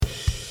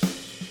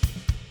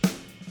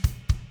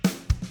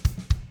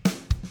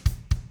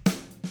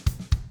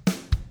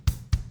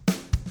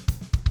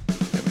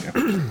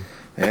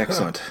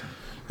Excellent.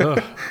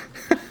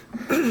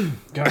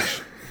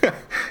 Gosh.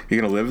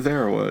 You gonna live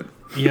there or what?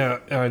 Yeah,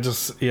 I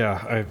just Beer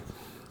I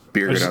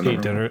just down the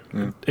ate dinner.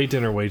 Yeah. Ate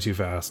dinner way too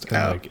fast, and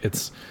I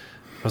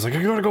was like,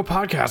 I'm gonna go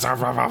podcast.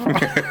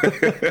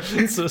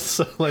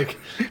 so like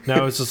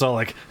now it's just all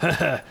like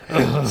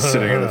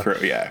Sitting in the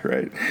throat. Yeah,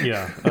 right.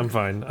 yeah, I'm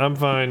fine.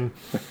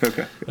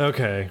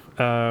 Okay.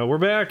 We're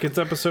back. It's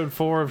episode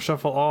 4 of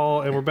Shuffle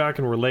All, and we're back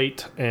and we're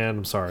late, and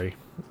I'm sorry.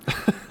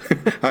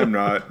 I'm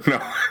not. No.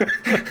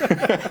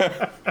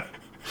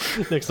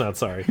 Nick's not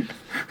sorry.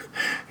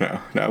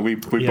 No. We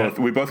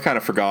both kind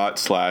of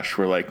forgot /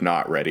 we're like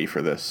not ready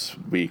for this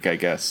week, I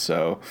guess.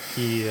 So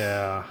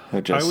yeah,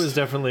 I was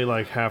definitely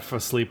like half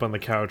asleep on the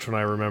couch when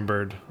I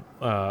remembered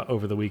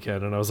over the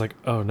weekend, and I was like,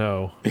 oh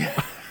no.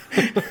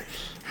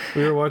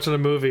 We were watching a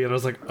movie, and I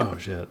was like, oh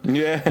shit.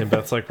 Yeah. And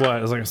Beth's like, what?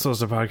 I was like, I'm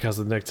supposed to podcast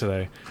with Nick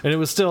today, and it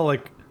was still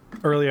like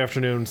early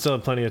afternoon, still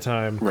had plenty of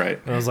time. Right.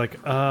 And I was like,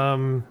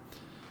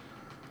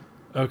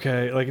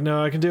 okay, like,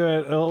 no, I can do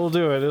it. I'll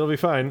do it. It'll be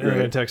fine. And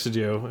then I texted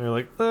you, and you're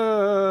like,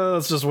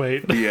 let's just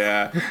wait.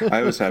 Yeah,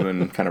 I was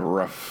having kind of a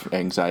rough,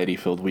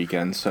 anxiety-filled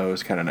weekend, so it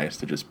was kind of nice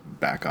to just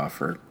back off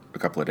for a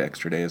couple of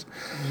extra days.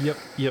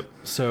 Yep.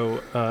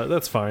 So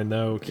that's fine,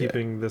 though.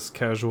 Keeping this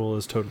casual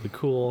is totally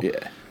cool.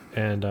 Yeah.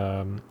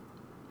 And,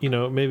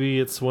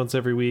 maybe it's once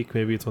every week.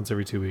 Maybe it's once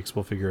every 2 weeks.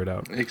 We'll figure it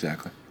out.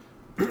 Exactly.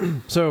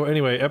 So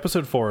anyway,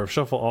 episode 4 of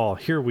Shuffle All.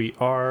 Here we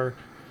are.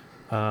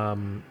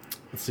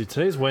 Let's see,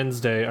 today's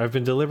Wednesday. I've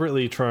been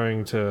deliberately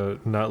trying to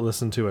not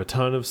listen to a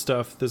ton of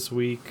stuff this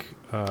week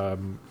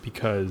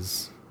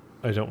because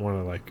I don't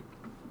want to,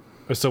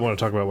 I still want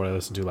to talk about what I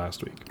listened to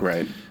last week.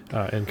 Right.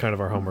 And kind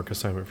of our homework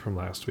assignment from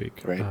last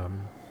week. Right.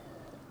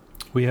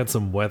 We had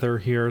some weather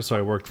here, so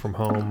I worked from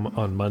home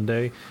on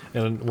Monday.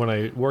 And when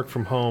I work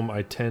from home,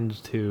 I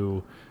tend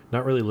to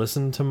not really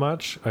listen to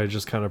much. I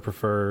just kind of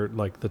prefer,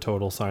 the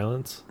total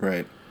silence.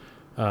 Right.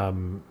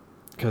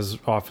 Because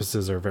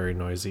offices are very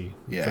noisy,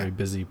 very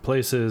busy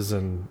places,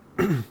 and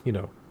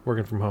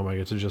working from home, I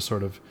get to just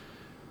sort of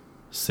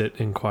sit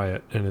in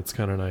quiet, and it's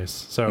kind of nice.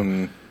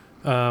 So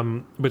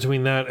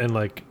between that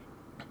and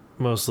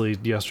mostly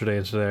yesterday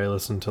and today, I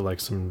listened to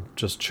some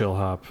just chill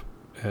hop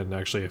and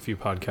actually a few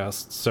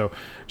podcasts. So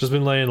just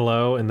been laying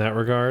low in that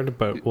regard.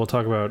 But we'll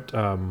talk about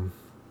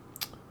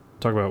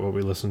what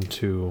we listened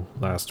to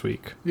last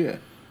week. Yeah.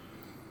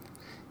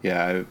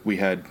 We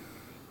had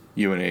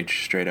UNH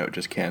straight out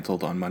just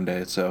canceled on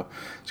Monday, so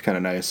it's kind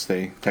of nice.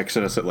 They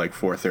texted us at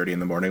 4:30 in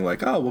the morning, we're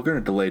going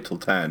to delay till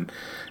 10,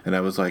 and I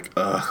was like,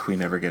 ugh, we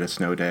never get a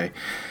snow day.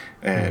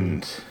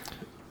 And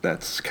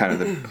that's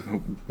kind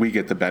of we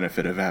get the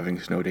benefit of having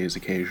snow days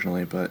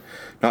occasionally, but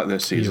not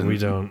this season. Yeah, we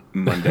don't.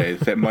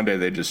 Monday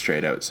they just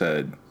straight out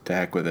said to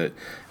heck with it,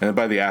 and then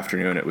by the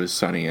afternoon it was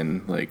sunny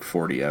and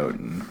 40 out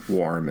and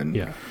warm, and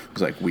it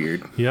was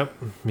weird. Yep,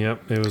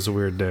 it was a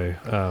weird day.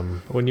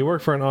 When you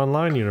work for an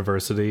online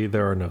university,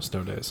 there are no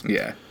snow days.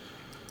 Yeah.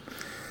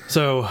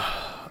 So,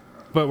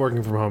 but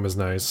working from home is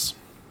nice.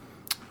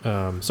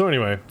 So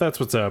anyway, that's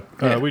what's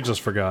up. We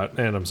just forgot,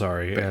 and I'm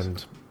sorry. Thanks.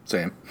 And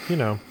same.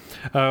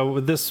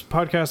 This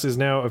podcast is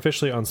now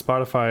officially on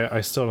Spotify.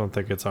 I still don't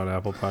think it's on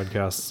Apple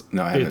Podcasts.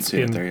 No, I haven't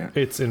seen it there yet.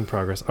 It's in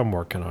progress. I'm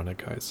working on it,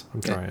 guys.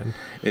 I'm trying.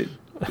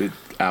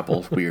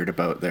 Apple's weird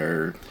about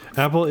their...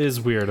 Apple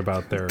is weird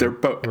about their... They're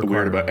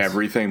weird about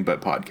everything,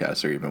 but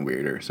podcasts are even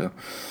weirder, so...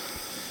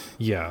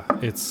 Yeah,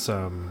 it's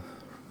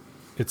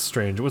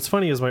strange. What's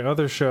funny is my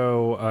other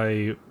show,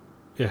 I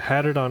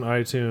had it on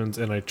iTunes,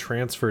 and I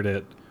transferred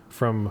it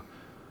from...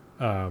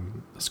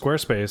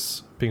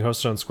 Squarespace, being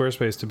hosted on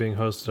Squarespace, to being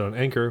hosted on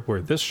Anchor,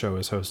 where this show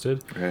is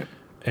hosted. Right.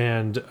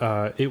 And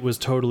it was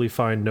totally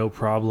fine, no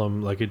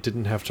problem. It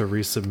didn't have to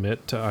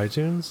resubmit to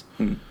iTunes.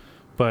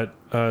 But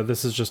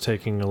this is just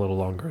taking a little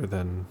longer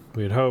than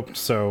we had hoped.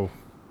 So,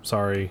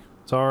 sorry.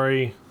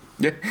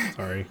 Yeah.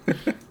 Sorry.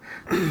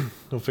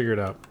 We'll figure it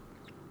out.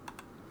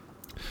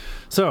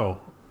 So,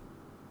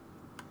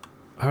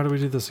 how do we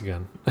do this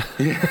again?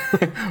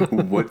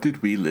 What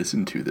did we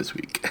listen to this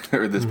week?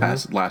 Or this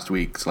last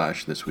week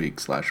 / this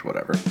week /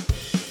 whatever.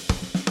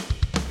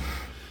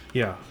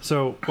 Yeah.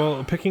 So,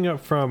 picking up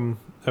from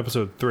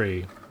episode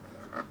 3,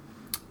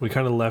 we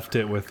kind of left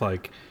it with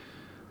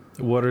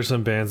what are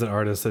some bands and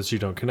artists that you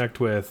don't connect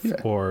with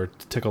or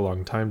take a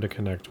long time to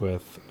connect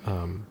with?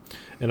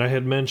 And I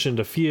had mentioned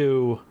a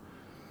few,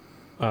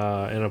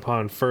 and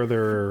upon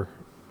further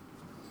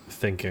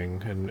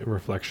thinking and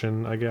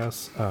reflection, I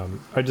guess,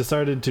 I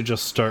decided to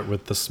just start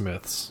with the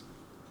Smiths,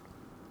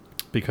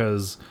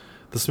 because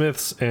the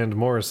Smiths and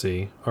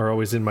Morrissey are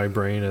always in my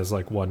brain as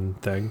one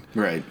thing,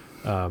 right?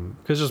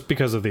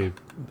 Because of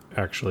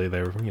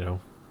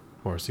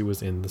Morrissey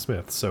was in the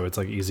Smiths, so it's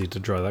easy to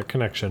draw that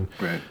connection,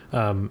 right?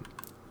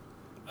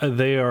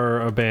 They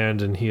are a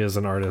band, and he is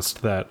an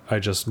artist that I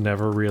just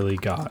never really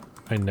got.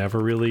 I never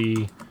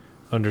really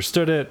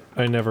understood it.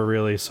 I never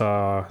really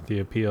saw the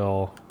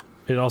appeal.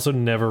 It also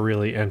never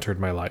really entered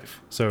my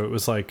life. So it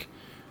was it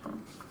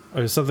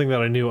was something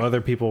that I knew other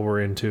people were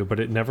into, but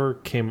it never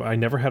came. I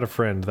never had a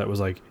friend that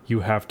was you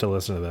have to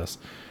listen to this.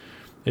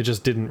 It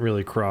just didn't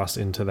really cross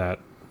into that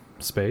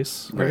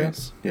space, right. I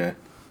guess. Yeah.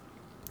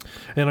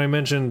 And I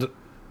mentioned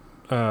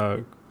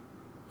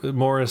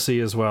Morrissey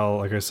as well.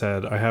 Like I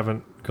said, I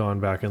haven't gone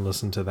back and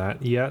listened to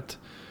that yet.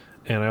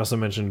 And I also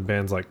mentioned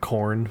bands like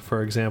Korn,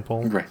 for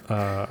example. Right.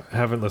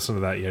 Haven't listened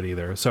to that yet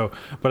either. So,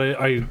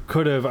 but I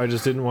could have. I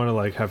just didn't want to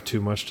like have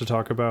too much to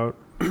talk about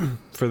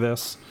for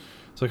this.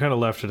 So I kind of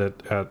left it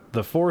at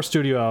the 4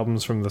 studio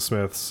albums from the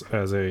Smiths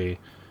as a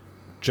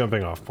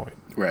jumping off point.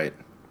 Right.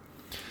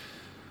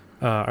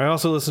 I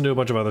also listened to a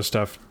bunch of other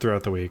stuff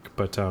throughout the week,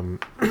 but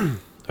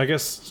I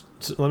guess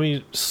let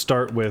me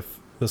start with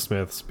the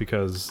Smiths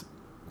because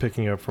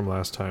picking up from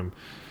last time,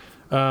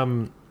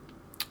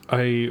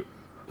 I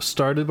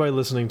started by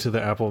listening to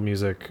the Apple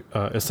Music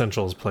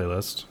Essentials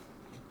playlist,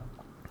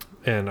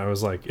 and I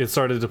was like, it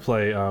started to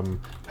play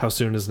How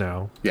Soon Is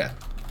Now. Yeah.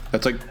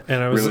 That's like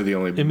and I was really the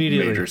only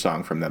major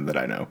song from them that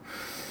I know.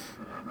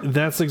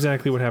 That's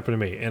exactly what happened to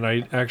me. And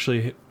I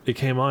actually, it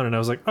came on and I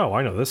was like, oh,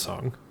 I know this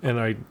song. And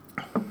I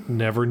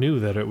never knew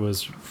that it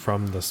was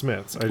from the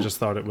Smiths. I just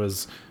thought it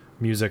was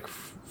music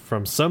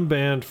from some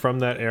band from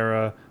that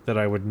era that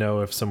I would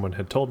know if someone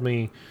had told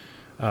me,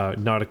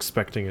 not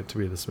expecting it to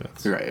be the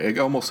Smiths. Right. It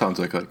almost sounds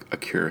like a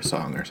Cure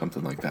song or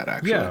something like that,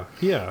 actually.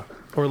 Yeah.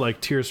 Or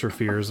like Tears for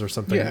Fears or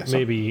something. Yeah,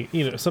 maybe,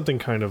 something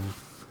kind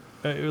of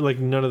like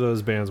none of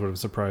those bands would have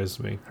surprised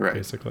me, right.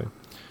 Basically.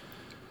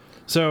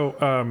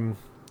 So,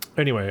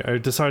 anyway, I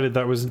decided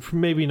that was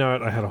maybe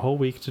not. I had a whole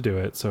week to do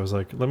it, so I was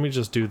like, let me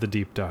just do the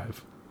deep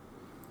dive.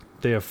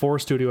 They have 4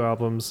 studio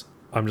albums.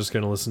 I'm just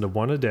going to listen to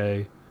one a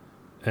day,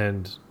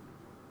 and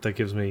that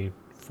gives me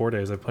 4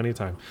 days. I have plenty of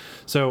time.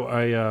 So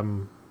I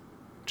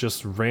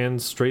just ran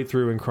straight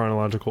through in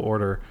chronological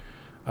order,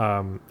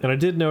 and I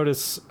did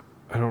notice.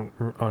 I don't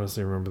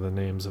honestly remember the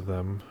names of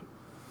them.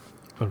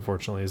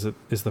 Unfortunately,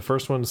 is the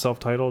first one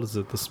self-titled? Is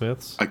it the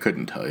Smiths? I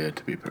couldn't tell you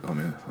to be. Let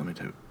me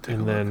take a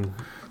look. Then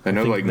I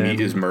know like Meat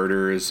is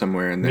Murder is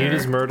somewhere in there. Meat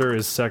is Murder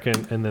is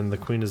second, and then The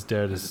Queen is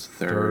Dead is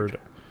third,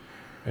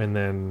 and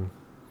then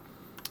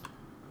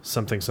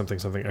something.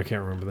 I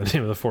can't remember the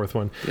name of the fourth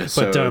one. Yeah,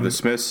 so the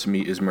Smiths,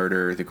 Meat is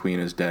Murder, The Queen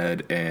is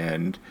Dead,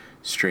 and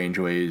Strange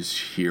Ways,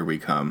 Here We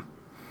Come.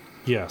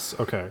 Yes.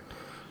 Okay.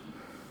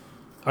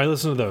 I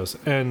listened to those,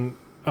 and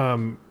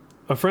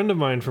a friend of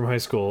mine from high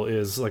school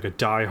is like a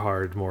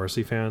diehard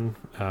Morrissey fan.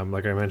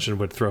 Like I mentioned,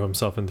 would throw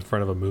himself in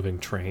front of a moving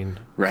train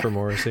for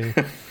Morrissey.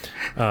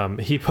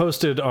 He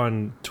posted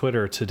on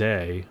Twitter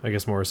today. I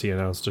guess Morrissey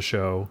announced a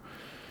show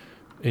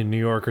in New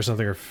York or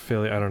something, or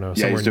Philly. I don't know.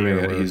 Yeah, he's doing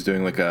it. He's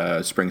doing like a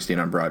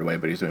Springsteen on Broadway,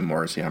 but he's doing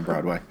Morrissey on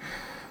Broadway.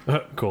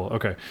 Cool.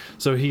 Okay.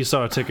 So he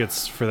saw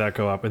tickets for that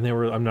go up, and they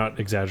were, I'm not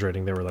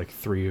exaggerating, they were like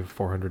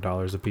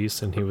 $300-$400 a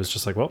piece, and he was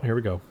just like, well, here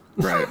we go.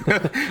 Right.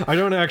 I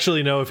don't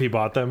actually know if he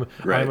bought them.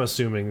 Right. I'm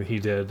assuming he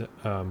did,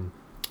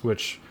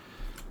 which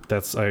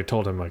I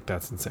told him, like,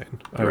 that's insane.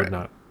 I would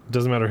not,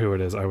 doesn't matter who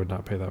it is, I would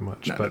not pay that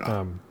much. Not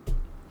but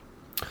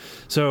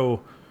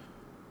so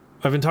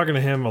I've been talking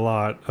to him a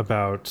lot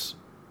about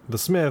the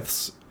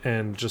Smiths,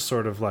 and just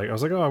sort of like, I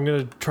was like, oh, I'm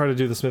going to try to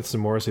do the Smiths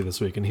and Morrissey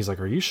this week. And he's like,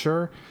 are you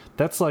sure?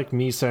 That's like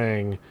me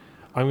saying,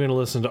 I'm going to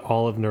listen to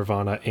all of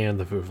Nirvana and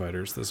the Foo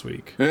Fighters this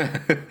week.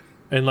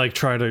 And like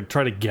try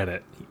to get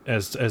it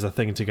as a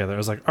thing together. I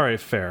was like, all right,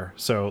 fair.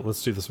 So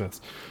let's do the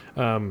Smiths.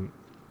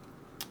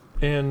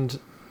 And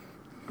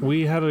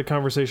we had a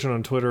conversation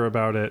on Twitter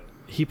about it.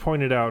 He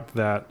pointed out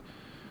that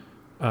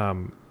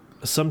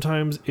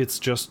sometimes it's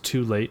just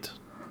too late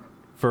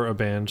for a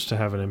band to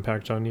have an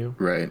impact on you.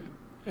 Right.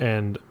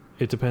 And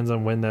it depends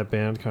on when that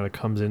band kind of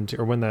comes into,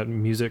 or when that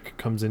music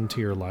comes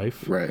into your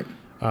life. Right.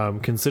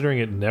 Considering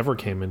it never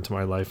came into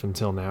my life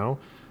until now,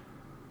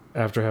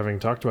 after having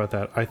talked about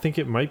that, I think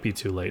it might be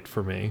too late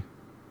for me.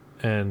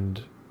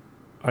 And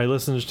I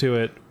listened to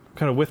it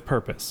kind of with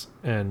purpose.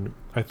 And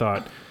I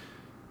thought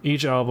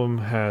each album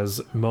has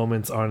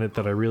moments on it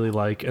that I really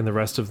like, and the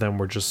rest of them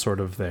were just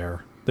sort of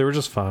there. They were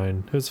just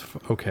fine. It was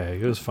okay.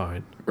 It was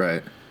fine.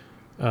 Right.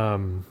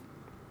 How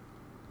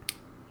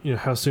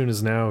Soon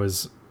Is Now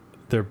is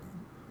their,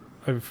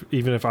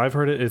 even if I've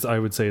heard it, I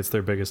would say it's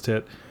their biggest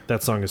hit.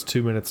 That song is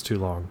 2 minutes too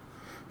long.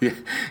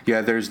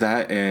 Yeah. There's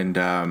that, and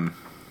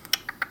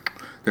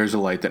There's a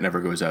Light That Never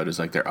Goes Out is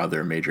like their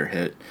other major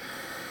hit.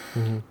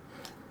 Mm-hmm.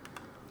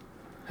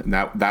 And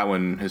that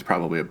one is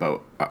probably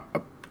about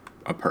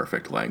a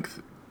perfect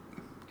length.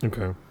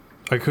 Okay.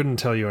 I couldn't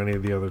tell you any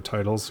of the other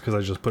titles because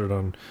I just put it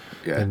on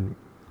and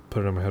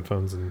put it on my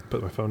headphones and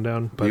put my phone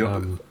down. But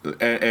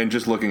and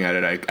just looking at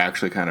it, I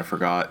actually kind of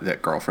forgot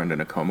that Girlfriend in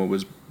a Coma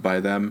was by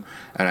them,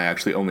 and I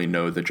actually only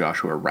know the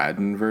Joshua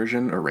Radin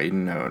version, or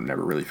Radin. I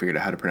never really figured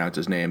out how to pronounce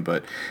his name,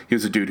 but he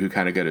was a dude who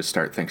kind of got his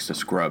start thanks to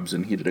Scrubs,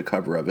 and he did a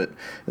cover of it,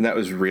 and that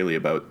was really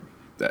about.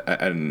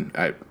 And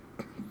I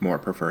more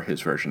prefer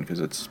his version because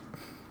it's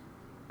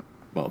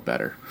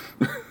better.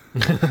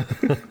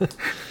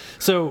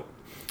 So.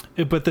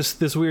 But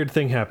this weird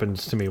thing happened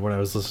to me when I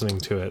was listening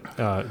to it,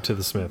 to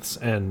the Smiths,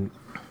 and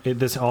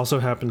this also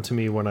happened to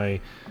me when I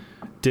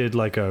did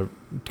like a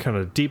kind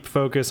of deep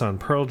focus on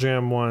Pearl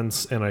Jam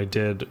once, and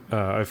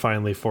I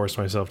finally forced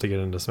myself to get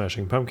into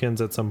Smashing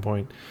Pumpkins at some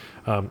point.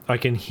 I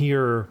can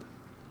hear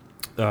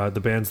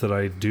the bands that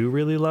I do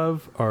really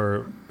love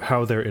are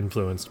how they're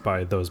influenced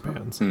by those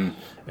bands.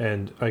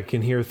 And I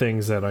can hear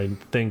things that I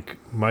think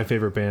my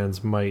favorite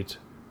bands might,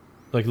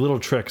 like little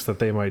tricks that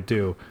they might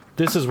do.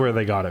 This is where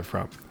they got it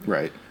from.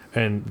 Right.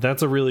 And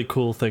that's a really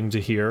cool thing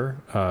to hear.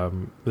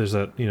 There's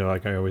that,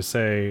 like I always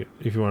say,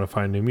 if you want to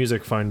find new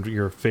music, find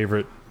your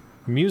favorite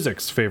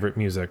music's favorite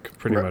music,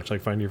 pretty much.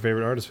 Like find your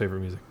favorite artist's favorite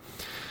music.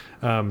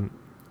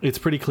 It's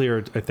pretty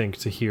clear, I think,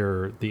 to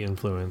hear the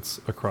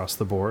influence across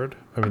the board.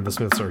 I mean, the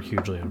Smiths are a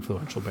hugely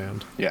influential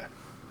band. Yeah.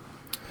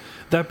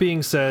 That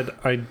being said,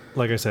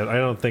 like I said, I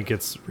don't think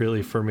it's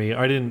really for me.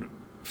 I didn't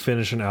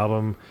finish an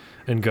album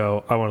and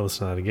go, I want to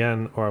listen to that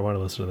again, or I want to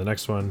listen to the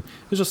next one.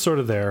 It's just sort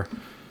of there.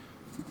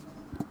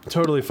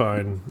 Totally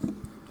fine.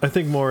 I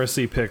think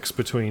Morrissey picks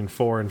between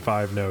 4 and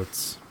 5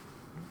 notes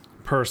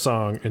per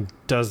song and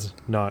does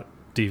not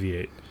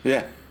deviate.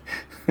 Yeah.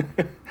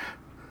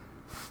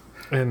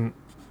 And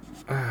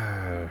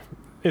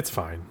it's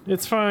fine.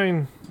 It's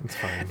fine. It's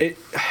fine.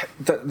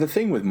 The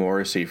thing with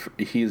Morrissey,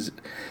 he's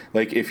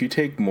like, if you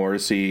take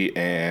Morrissey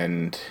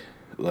and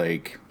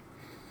like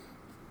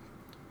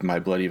My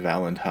Bloody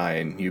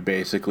Valentine, you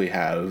basically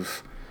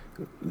have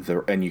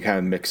and you kind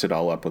of mix it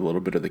all up with a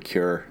little bit of The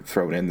Cure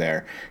thrown in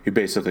there. You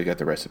basically got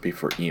the recipe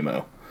for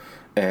emo.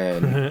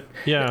 And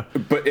yeah,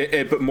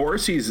 but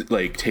Morrissey's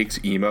like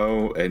takes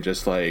emo and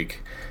just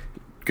like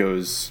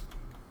goes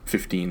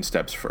 15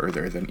 steps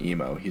further than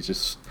emo. He's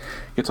just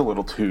gets a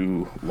little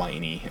too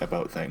whiny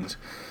about things.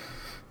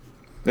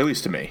 At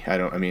least to me. I'm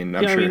sure. I mean,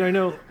 I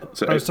know.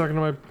 So I was talking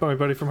to my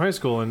buddy from high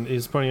school, and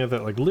he's pointing out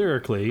that like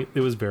lyrically,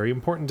 it was very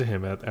important to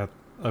him at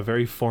a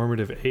very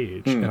formative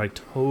age, and I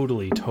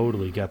totally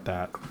get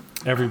that.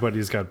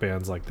 Everybody's got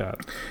bands like that.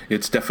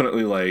 It's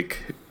definitely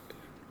like,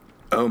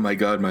 oh my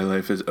god, my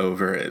life is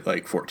over at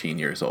like 14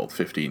 years old,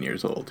 15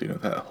 years old.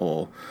 That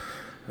whole.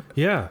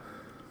 Yeah,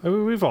 I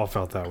mean, we've all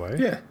felt that way.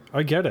 Yeah,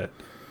 I get it.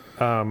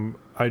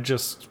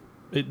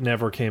 It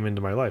never came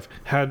into my life.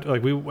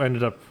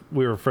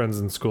 We were friends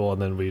in school,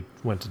 and then we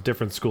went to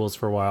different schools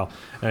for a while.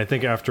 And I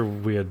think after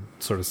we had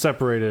sort of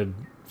separated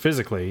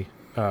physically,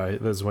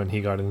 that's when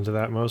he got into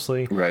that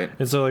mostly. Right.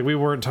 And so like we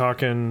weren't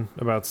talking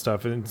about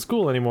stuff in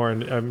school anymore.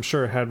 And I'm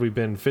sure had we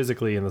been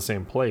physically in the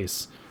same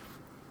place,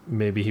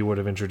 maybe he would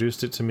have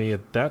introduced it to me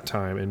at that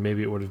time, and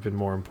maybe it would have been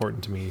more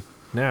important to me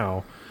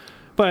now.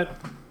 But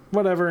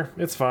whatever,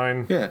 it's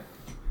fine. Yeah.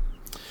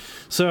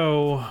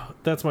 So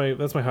that's my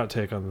hot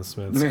take on the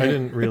Smiths. I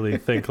didn't really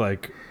think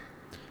like.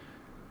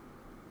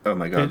 Oh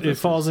my god! It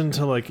falls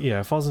into like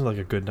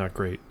a good not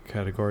great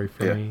category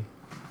for me.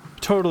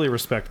 Totally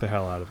respect the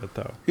hell out of it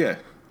though. Yeah,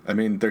 I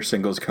mean their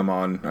singles come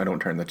on. I don't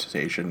turn the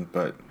station,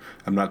 but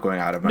I'm not going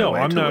out of my way. No,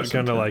 I'm not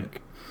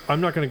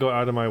gonna go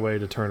out of my way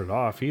to turn it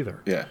off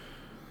either. Yeah.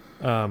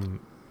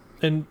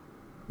 And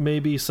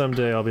maybe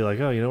someday I'll be like,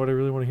 oh, you know what I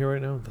really want to hear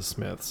right now? The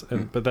Smiths.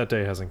 But that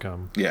day hasn't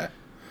come. Yeah.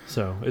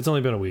 So it's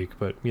only been a week,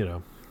 but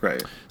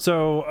Right.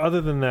 So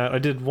other than that, I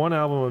did one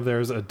album of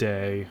theirs a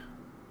day,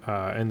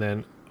 and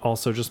then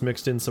also just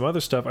mixed in some other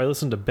stuff. I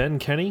listened to Ben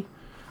Kenny,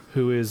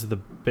 who is the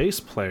bass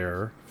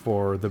player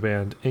for the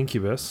band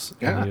Incubus,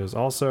 and he was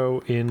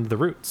also in The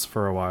Roots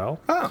for a while.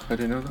 Oh, I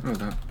didn't know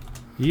that.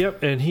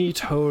 Yep, and he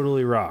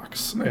totally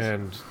rocks. Nice.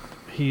 And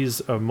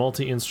he's a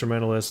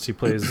multi-instrumentalist. He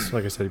plays,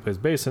 like I said, he plays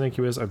bass in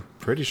Incubus. I'm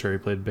pretty sure he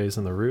played bass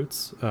in The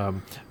Roots.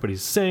 But he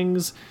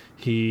sings.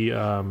 He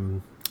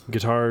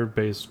guitar,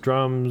 bass,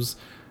 drums,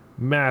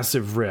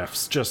 massive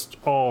riffs, just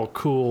all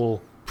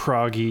cool,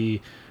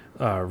 proggy,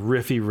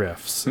 riffy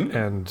riffs,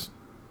 and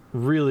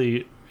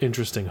really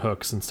interesting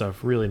hooks and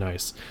stuff. Really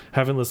nice.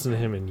 Haven't listened to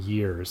him in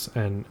years,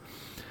 and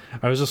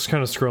I was just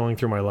kind of scrolling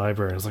through my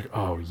library, and I was like,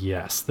 oh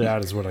yes,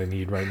 that is what I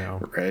need right now.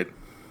 Right.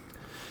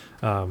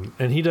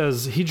 And he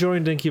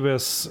joined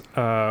Incubus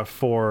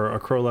for A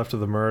Crow Left of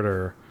the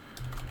Murder,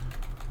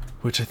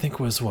 which I think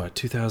was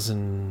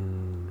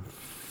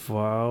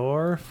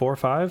 2004,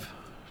 5,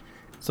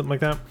 something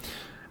like that.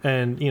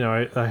 And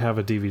I have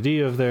a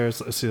DVD of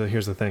theirs. See,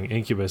 here's the thing: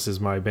 Incubus is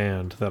my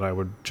band that I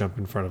would jump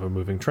in front of a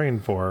moving train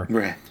for.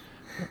 Right.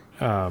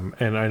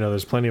 And I know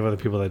there's plenty of other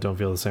people that don't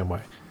feel the same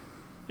way.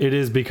 It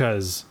is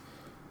because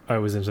I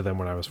was into them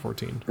when I was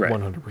 14, right.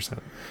 100%.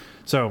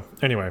 So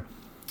anyway,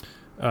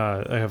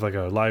 I have like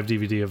a live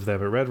DVD of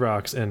them at Red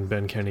Rocks, and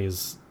Ben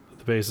Kenny's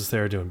the bassist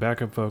there doing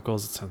backup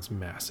vocals. It sounds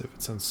massive.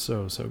 It sounds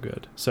so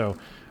good. So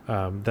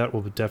that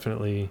will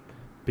definitely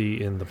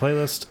be in the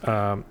playlist.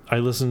 I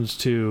listened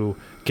to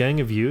Gang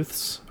of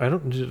Youths.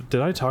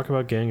 Did I talk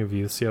about Gang of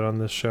Youths yet on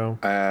this show?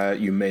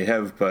 You may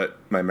have, but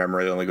my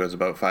memory only goes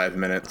about 5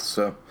 minutes,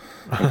 so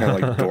I'm kind of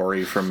like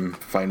Dory from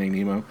Finding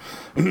Nemo.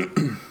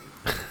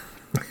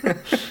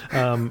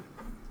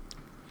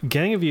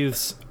 Gang of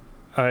Youths,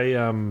 I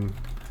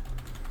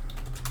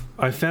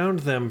found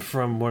them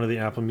from one of the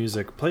Apple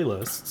Music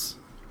playlists.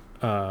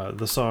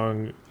 The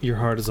song "Your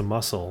Heart Is a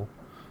Muscle,"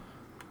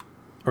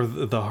 or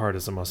 "The Heart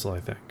Is a Muscle," I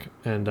think.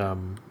 And I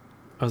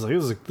was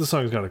like, this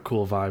song's got a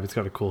cool vibe. It's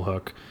got a cool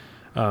hook.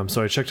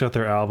 So I checked out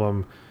their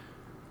album.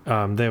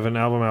 They have an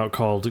album out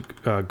called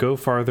Go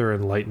Farther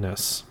in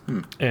Lightness,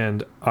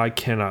 and I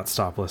cannot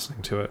stop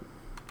listening to it.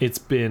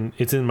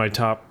 It's in my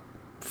top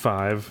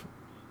 5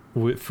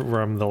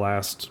 from the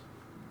last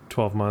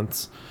 12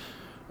 months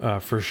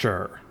for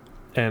sure,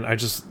 and I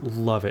just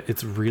love it.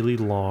 It's really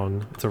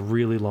long. It's a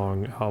really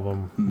long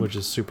album, which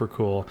is super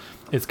cool.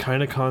 It's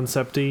kind of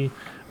concept-y,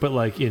 but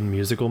like in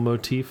musical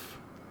motif,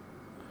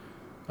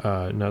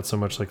 not so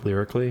much like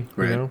lyrically,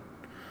 right. you know.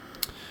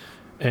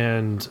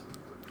 And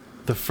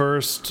the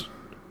first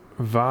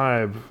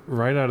vibe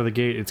right out of the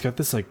gate, it's got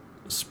this like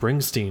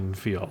Springsteen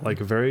feel,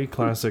 like a very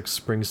classic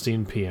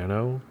Springsteen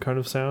piano kind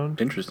of sound.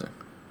 Interesting.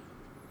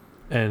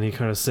 And he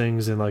kind of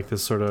sings in like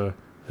this sort of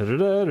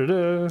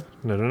very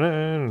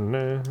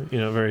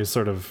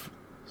sort of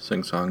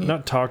sing-songy,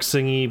 not talk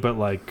singy, but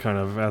like kind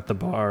of at the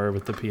bar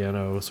with the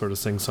piano, sort of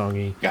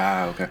sing-songy.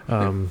 Okay.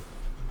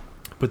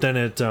 But then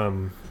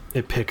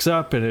it picks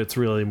up and it's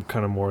really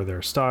kind of more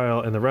their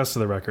style, and the rest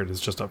of the record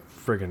is just a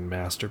friggin'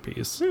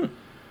 masterpiece.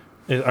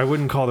 I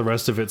wouldn't call the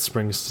rest of it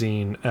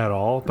Springsteen at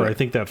all, but right. I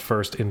think that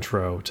first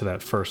intro to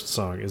that first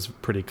song is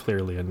pretty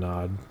clearly a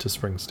nod to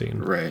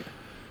Springsteen. Right.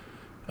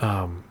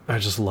 I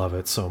just love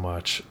it so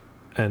much.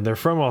 And they're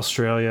from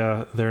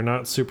Australia. They're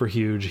not super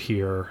huge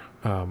here.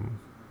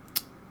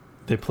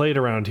 They played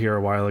around here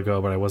a while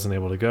ago, but I wasn't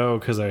able to go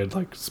because I had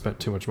like spent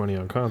too much money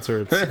on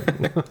concerts.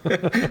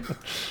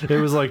 It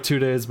was like 2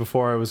 days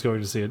before I was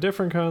going to see a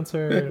different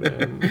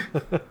concert.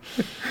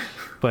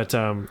 But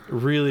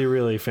really,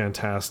 really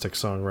fantastic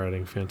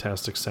songwriting,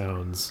 fantastic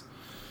sounds.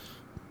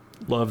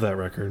 Love that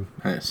record.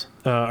 Nice.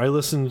 I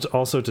listened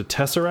also to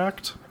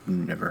Tesseract.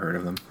 Never heard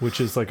of them.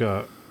 Which is like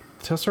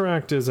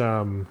Tesseract is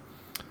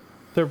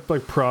they're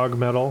like prog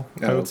metal.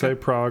 I would say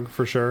prog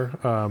for sure.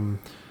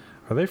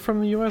 Are they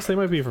from the US? They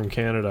might be from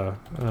Canada.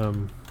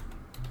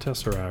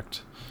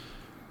 Tesseract.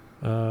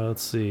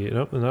 Let's see.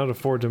 Nope, not a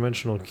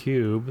 4-dimensional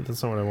cube.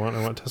 That's not what I want.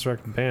 I want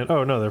Tesseract band.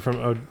 Oh no, they're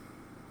from.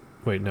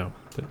 Wait, no.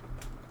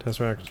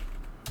 Tesseract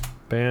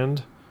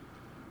band.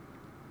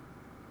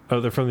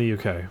 Oh, they're from the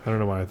UK. I don't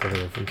know why I thought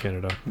they were from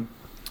Canada.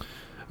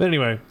 But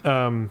anyway,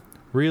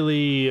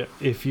 really,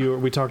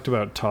 we talked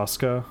about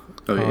Tosca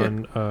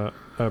on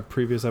a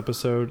previous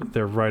episode.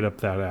 They're right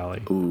up that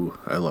alley. Ooh,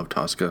 I love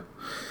Tosca.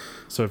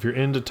 So if you're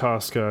into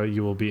Tosca,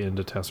 you will be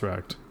into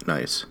Tesseract.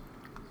 Nice.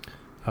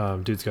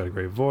 Dude's got a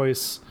great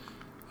voice.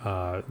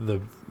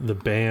 The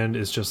band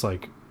is just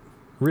like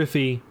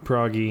riffy,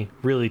 proggy,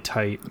 really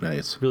tight.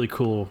 Nice. Really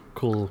cool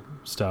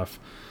stuff.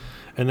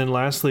 And then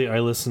lastly, I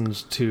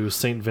listened to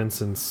St.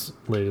 Vincent's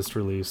latest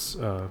release,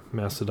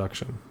 Mass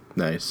Seduction.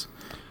 Nice.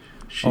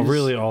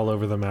 Really all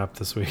over the map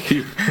this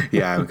week.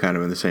 Yeah, I'm kind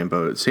of in the same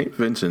boat. St.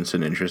 Vincent's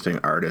an interesting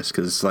artist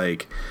because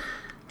like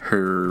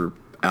her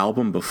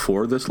album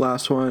before this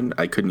last one,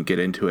 I couldn't get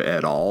into it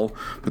at all,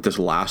 but this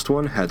last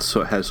one has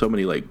so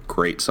many like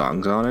great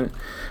songs on it.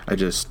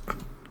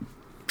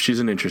 She's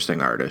an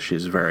interesting artist.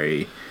 She's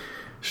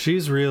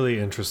really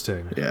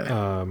interesting.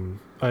 Yeah.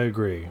 I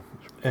agree.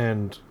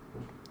 And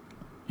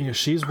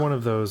she's one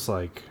of those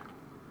like,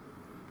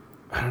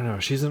 I don't know,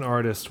 she's an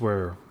artist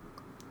where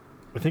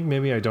I think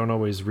maybe I don't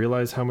always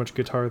realize how much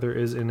guitar there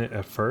is in it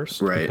at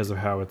first, right, because of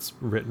how it's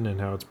written and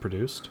how it's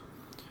produced.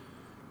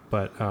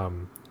 But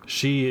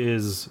she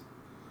is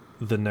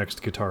the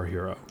next guitar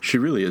hero. She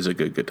really is a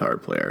good guitar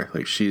player.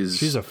 Like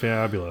she's a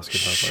fabulous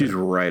guitar player. She's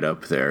right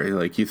up there.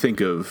 Like you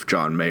think of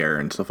John Mayer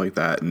and stuff like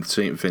that, and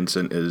St.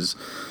 Vincent is,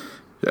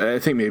 I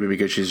think maybe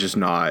because she's just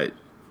not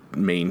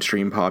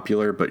mainstream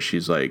popular, but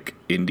she's like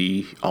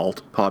indie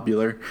alt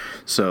popular.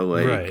 So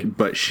like, right.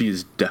 But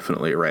she's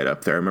definitely right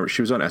up there. I remember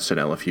she was on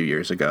SNL a few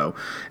years ago,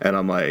 and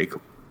I'm like,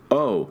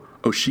 oh,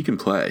 she can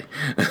play.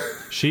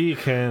 She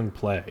can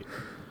play.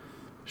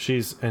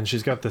 She's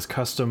got this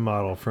custom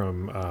model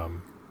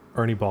from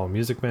Ernie Ball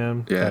Music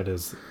Man. Yeah. That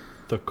is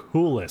the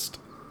coolest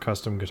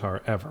custom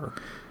guitar ever.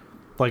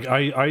 Like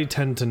I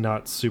tend to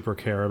not super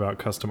care about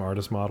custom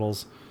artist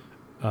models.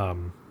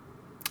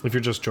 If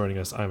you're just joining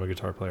us, I'm a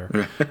guitar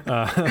player.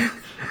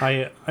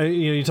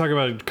 You talk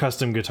about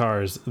custom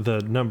guitars. The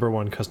number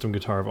one custom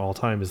guitar of all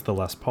time is the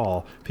Les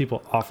Paul.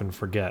 People often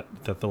forget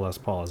that the Les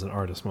Paul is an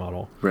artist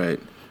model. Right.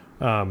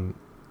 Of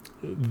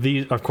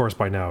course,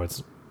 by now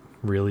it's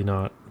really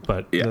not,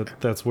 but yeah.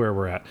 That's where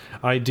we're at.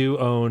 I do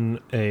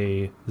own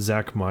a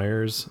Zach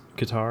Myers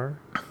guitar,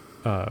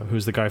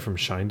 who's the guy from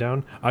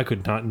Shinedown. I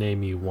could not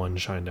name you one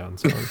Shinedown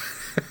song.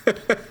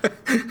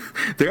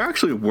 They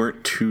actually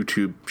weren't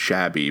too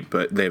shabby,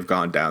 but they've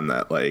gone down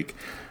that like...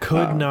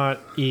 Could not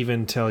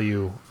even tell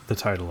you the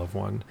title of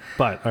one.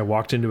 But I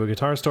walked into a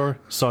guitar store,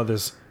 saw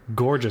this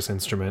gorgeous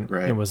instrument,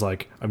 right, and was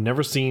like, I've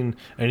never seen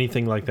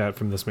anything like that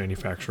from this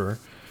manufacturer.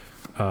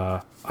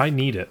 I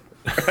need it.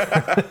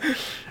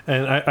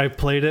 And I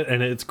played it,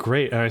 and it's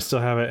great, and I still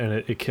have it, and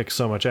it kicks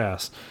so much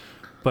ass.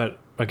 But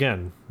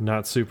again,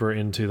 not super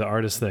into the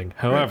artist thing.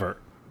 However... Right.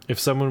 If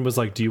someone was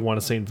like, do you want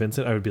a St.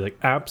 Vincent? I would be like,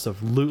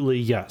 absolutely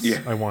yes.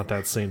 Yeah. I want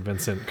that St.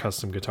 Vincent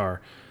custom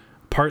guitar.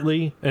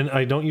 Partly, and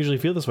I don't usually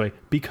feel this way,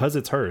 because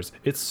it's hers.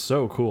 It's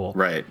so cool.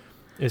 Right.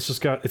 it's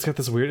got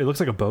this weird, it looks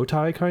like a bow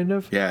tie kind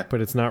of. Yeah.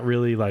 But it's not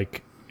really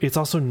like, it's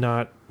also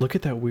not, look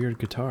at that weird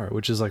guitar,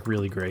 which is like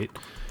really great.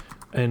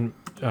 And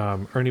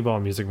Ernie Ball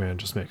and Music Man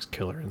just makes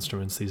killer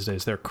instruments these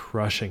days. They're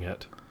crushing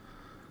it.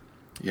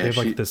 Yeah, they have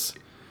like this.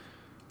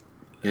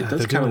 It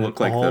does kind of look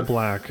like all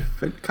black.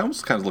 It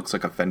almost kind of looks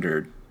like a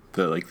Fender,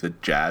 the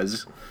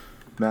Jazz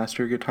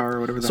Master guitar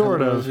or whatever the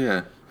sort hell it of. was.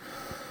 Yeah.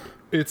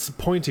 It's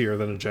pointier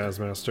than a Jazz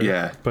Master.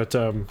 Yeah. But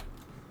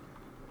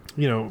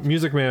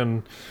Music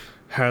Man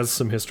has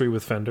some history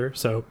with Fender,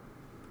 so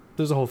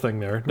there's a whole thing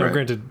there. Now,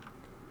 granted,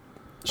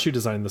 she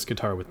designed this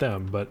guitar with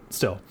them, but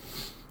still,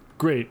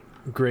 great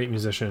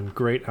musician,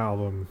 great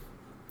album.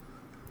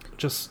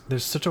 Just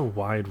there's such a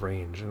wide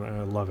range, and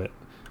I love it.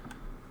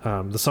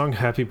 The song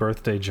 "Happy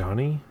Birthday,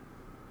 Johnny"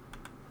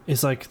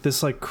 is like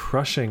this, like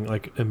crushing,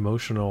 like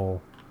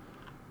emotional.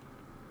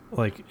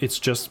 Like it's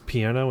just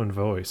piano and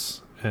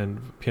voice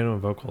and piano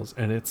and vocals,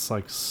 and it's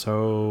like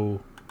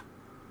so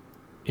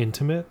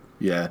intimate.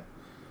 Yeah,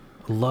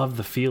 I love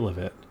the feel of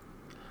it.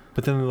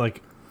 But then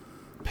like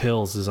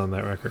Pills is on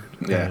that record,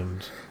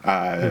 and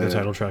the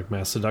title track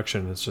 "Mass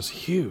Seduction" is just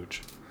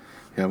huge.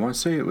 Yeah, I want to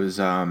say it was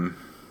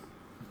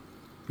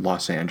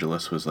Los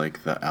Angeles was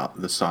like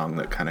the song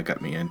that kind of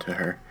got me into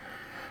her.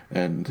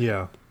 And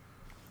yeah,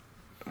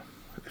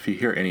 if you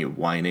hear any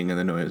whining in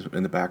the noise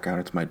in the background,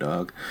 it's my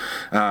dog.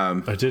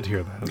 I did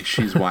hear that.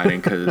 She's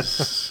whining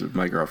because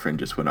my girlfriend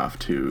Taylor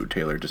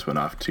just went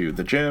off to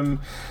the gym,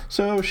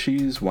 so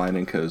she's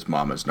whining because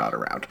Mama's not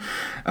around.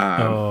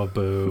 Oh,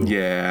 boo!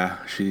 Yeah,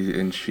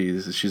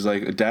 she's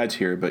like, Dad's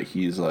here, but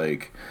he's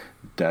like,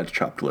 Dad's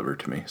chopped liver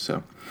to me.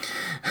 So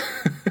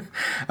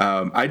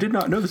I did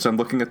not know this. I'm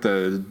looking at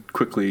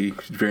quickly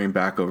veering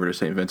back over to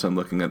St. Vincent. I'm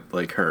looking at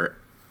like her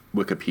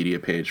Wikipedia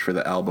page for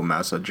the album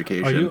Mass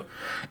Education,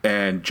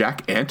 and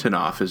Jack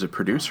Antonoff is a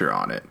producer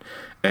on it.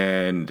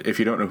 And if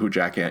you don't know who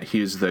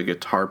he's the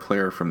guitar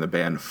player from the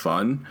band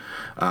Fun,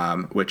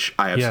 which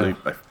I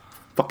absolutely I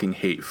fucking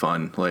hate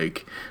Fun.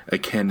 Like, I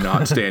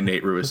cannot stand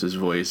Nate Ruiz's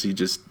voice.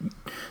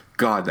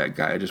 God, that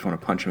guy, I just want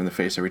to punch him in the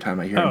face every time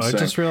I hear him sing. I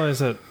just realized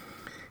that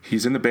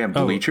he's in the band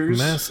Bleachers.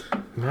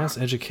 Mass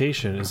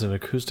Education is an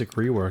acoustic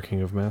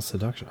reworking of Mass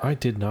Seduction. I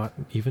did not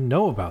even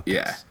know about this.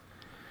 Yeah.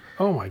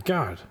 Oh my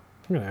god.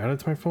 I'm going to add it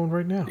to my phone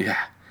right now. Yeah.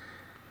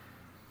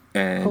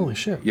 And holy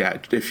shit. Yeah.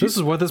 This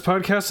is what this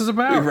podcast is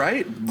about.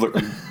 Right?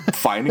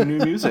 Finding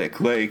new music.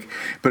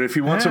 But if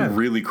you want some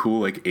really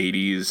cool,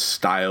 80s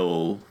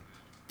style,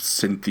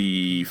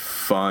 synthy,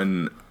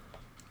 fun,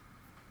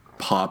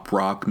 pop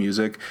rock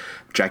music,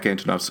 Jack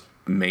Antonoff's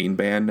main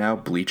band now,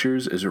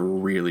 Bleachers, is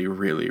really,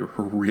 really,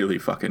 really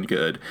fucking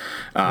good.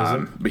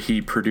 But he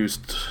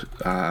produced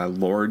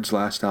Lord's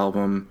last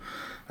album.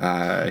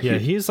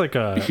 He's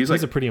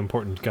a pretty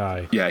important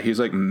guy. Yeah, he's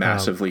like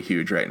massively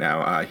huge right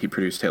now. He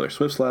produced Taylor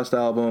Swift's last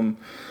album.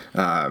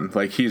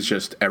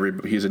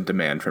 He's in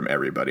demand from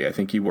everybody. I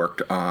think he's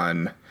working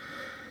on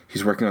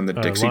the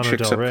Dixie Lana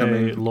Chicks Del Rey,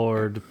 upcoming.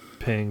 Lord,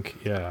 Pink,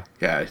 yeah.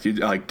 Yeah,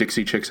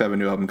 Dixie Chicks have a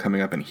new album coming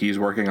up, and he's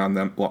working on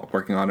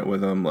it with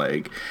them.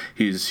 Like,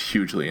 he's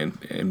hugely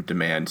in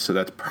demand, so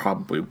that's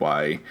probably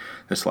why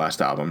this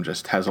last album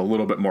just has a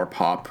little bit more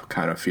pop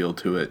kind of feel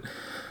to it.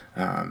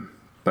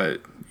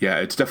 But yeah,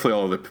 it's definitely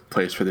all over the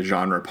place for the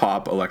genre: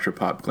 pop,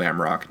 electropop, glam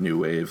rock, new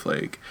wave.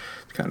 Like,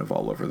 it's kind of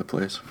all over the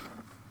place.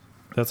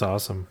 That's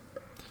awesome.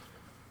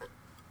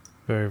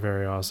 Very,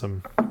 very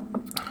awesome.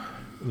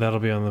 That'll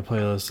be on the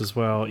playlist as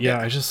well.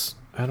 Yeah,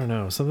 I don't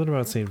know. Something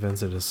about St.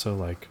 Vincent is so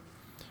like,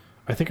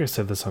 I think I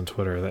said this on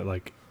Twitter, that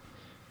like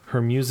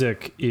her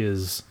music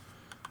is,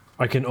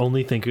 I can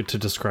only think to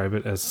describe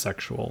it as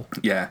sexual.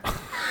 Yeah.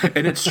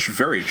 And it's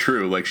very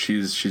true. Like,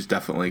 she's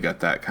definitely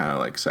got that kind of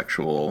like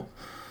sexual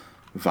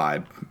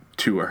vibe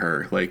to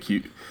her. Like,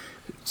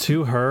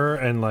 to her,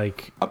 and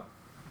like,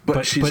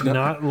 but she's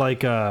not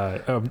like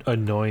a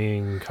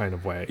annoying kind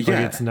of way. Yeah.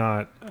 Like,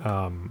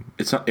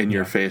 it's not in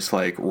your face,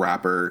 like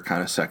rapper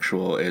kind of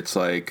sexual. It's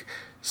like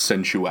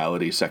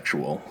sensuality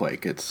sexual.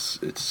 Like,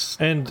 it's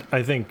and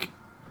I think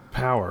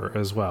power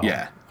as well.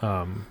 Yeah.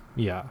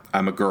 Yeah.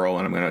 I'm a girl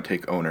and I'm going to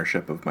take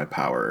ownership of my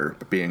power,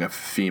 being a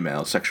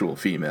sexual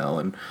female,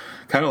 and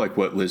kind of like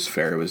what Liz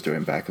Phair was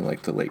doing back in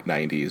like the late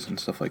 90s and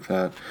stuff like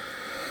that.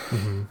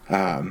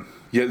 Mm-hmm.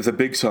 The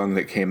big song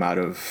that came out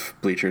of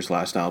Bleacher's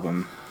last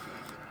album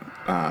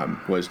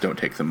was "Don't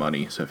Take the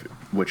Money,"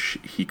 which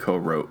he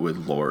co-wrote with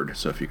Lorde.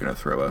 So if you're going to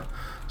throw a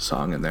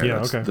song in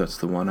there, that's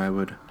the one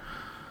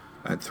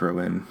I'd throw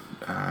in.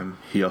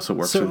 He also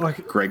works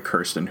with Greg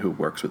Kurstin, who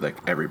works with like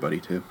everybody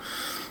too.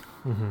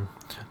 Mm-hmm.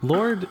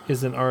 Lorde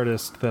is an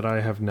artist that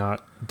I have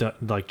not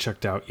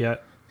checked out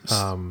yet.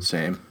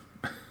 Same.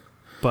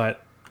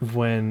 But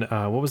when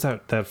what was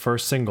that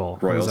first single?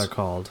 Royals. What was that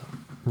called?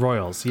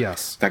 Royals.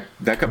 Yes. That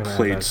got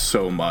played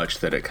so much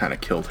that it kind of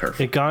killed her.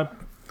 It got.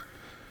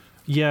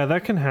 Yeah,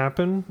 that can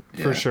happen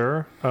for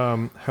sure.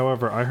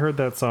 However, I heard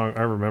that song.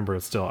 I remember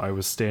it still. I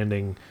was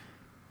standing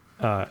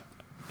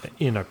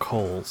in a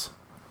Kohl's,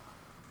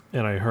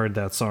 and I heard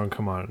that song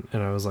come on,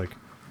 and I was like,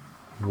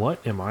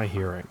 "What am I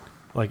hearing?"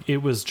 Like, it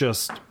was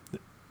just,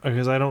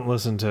 because I don't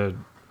listen to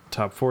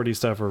top 40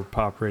 stuff or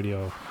pop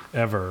radio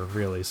ever,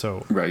 really.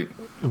 So right.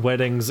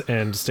 weddings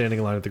and standing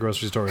in line at the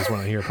grocery store is when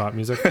I hear pop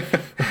music.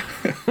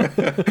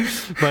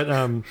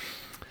 But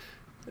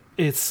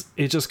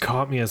it just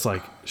caught me as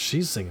like,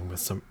 she's singing with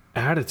some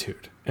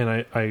attitude, and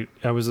I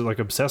was like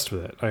obsessed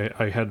with it.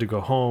 I had to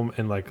go home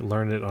and like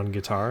learn it on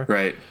guitar,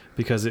 right,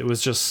 because it was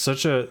just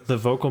the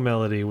vocal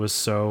melody was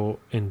so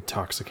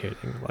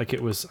intoxicating. Like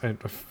it was, I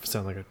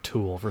sound like a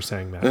tool for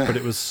saying that, but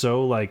it was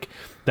so like,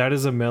 that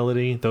is a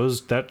melody.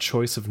 That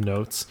choice of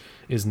notes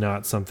is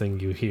not something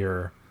you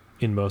hear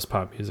in most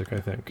pop music, I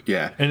think.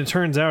 Yeah. And it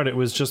turns out it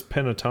was just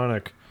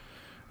pentatonic,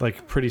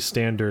 like pretty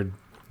standard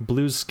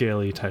blues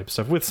scale-y type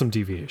stuff with some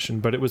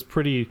deviation, but it was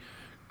pretty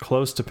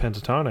close to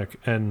pentatonic,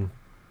 and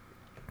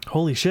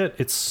holy shit,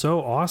 it's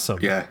so awesome.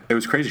 Yeah, it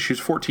was crazy. She was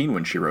 14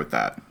 when she wrote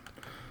that.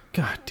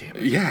 God damn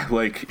it. Yeah,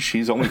 like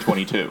she's only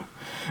 22.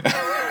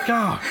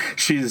 God.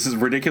 She's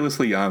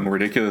ridiculously young,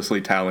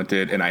 ridiculously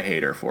talented, and I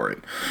hate her for it.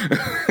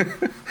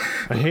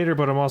 I hate her,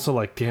 but I'm also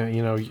like, damn it,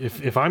 you know,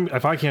 if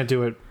I can't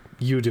do it,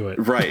 you do it.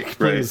 Right, Please,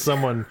 right.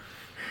 Someone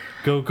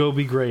go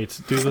be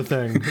great. Do the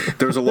thing.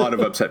 There was a lot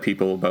of upset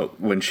people about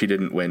when she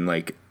didn't win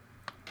like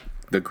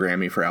the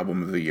Grammy for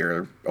Album of the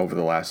Year over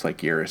the last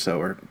like year or so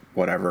or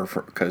whatever,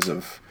 because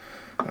of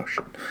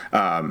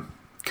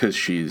because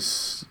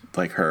she's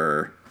like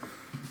her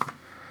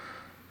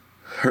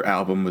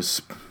album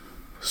was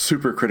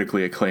super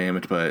critically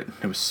acclaimed, but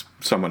it was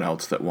someone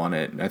else that won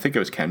it. I think it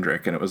was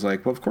Kendrick, and it was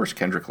like, well, of course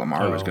Kendrick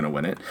Lamar was going to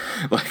win it.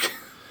 Like,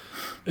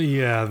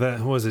 yeah, that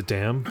was it.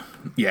 Damn.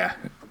 Yeah,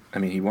 I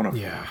mean, he won a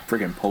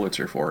friggin'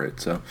 Pulitzer for it,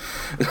 so.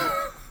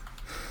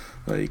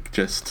 Like,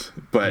 just,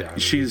 but yeah, I mean,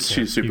 she's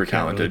super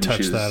talented. Really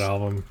touch that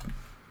album.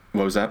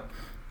 What was that?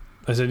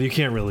 I said you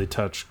can't really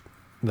touch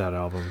that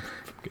album.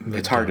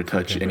 It's hard to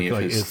touch any of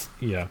his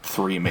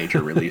 3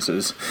 major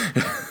releases.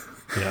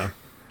 Yeah,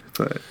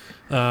 but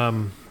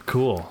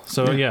cool.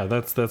 So yeah,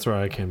 that's where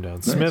I came down.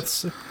 Nice.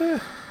 Smiths.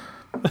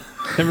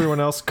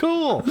 Everyone else,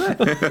 cool. How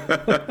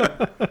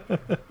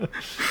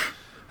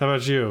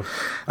about you?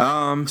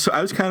 So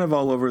I was kind of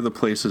all over the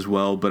place as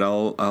well, but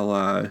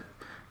I'll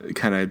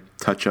kind of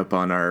touch up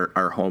on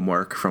our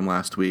homework from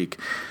last week,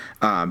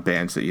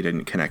 bands that you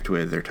didn't connect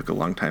with or took a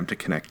long time to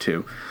connect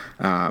to.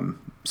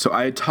 So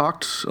I had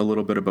talked a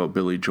little bit about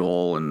Billy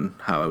Joel and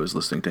how I was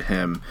listening to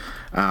him.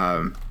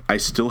 I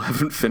still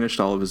haven't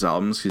finished all of his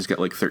albums. He's got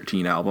like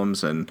 13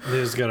 albums, and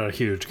he's got a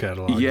huge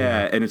catalog.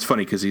 Yeah, and it's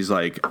funny because he's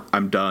like,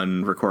 I'm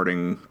done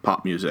recording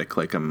pop music.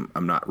 Like I'm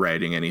not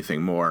writing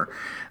anything more.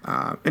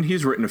 And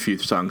he's written a few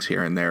songs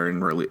here and there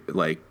and really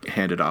like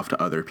handed off to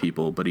other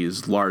people. But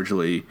he's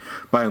largely,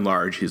 by and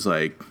large, he's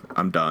like,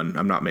 I'm done.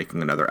 I'm not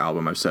making another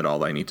album. I've said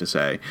all I need to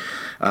say.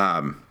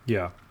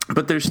 Yeah.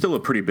 But there's still a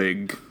pretty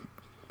big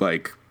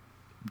like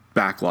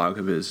backlog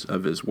of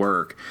his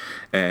work,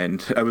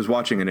 and I was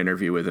watching an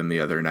interview with him the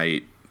other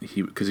night.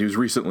 Because he was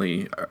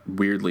recently,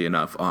 weirdly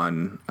enough,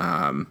 on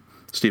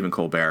Stephen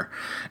Colbert,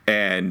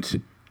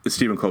 and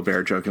Stephen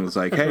Colbert joking was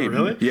like, "Hey,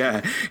 really?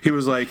 Yeah." He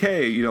was like,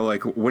 "Hey, you know,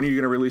 like when are you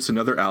going to release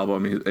another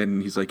album?"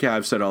 And he's like, "Yeah,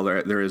 I've said all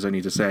there is I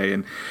need to say."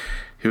 And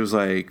he was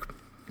like,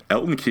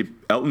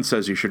 "Elton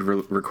says you should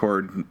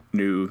record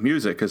new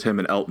music because him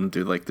and Elton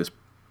do like this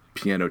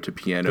piano to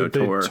piano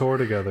tour. They tour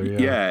together, yeah.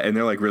 Yeah, and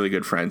they're like really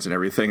good friends and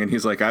everything. And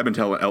he's like, I've been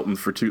telling Elton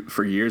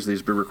for years that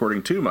he's been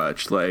recording too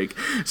much. Like,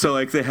 so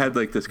like they had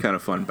like this kind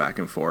of fun back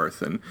and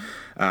forth. And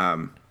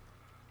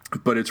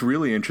but it's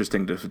really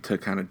interesting to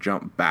kind of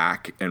jump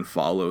back and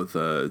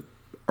follow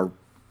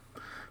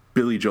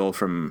Billy Joel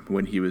from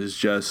when he was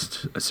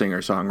just a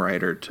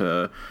singer-songwriter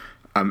to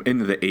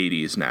into the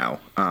 80s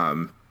now.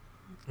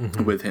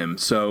 With him.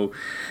 So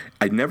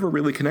I never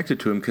really connected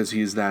to him because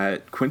he's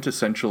that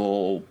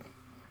quintessential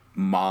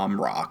mom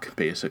rock,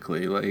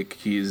 basically. Like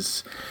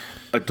he's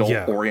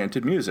adult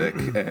oriented music,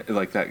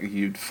 like that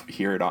you'd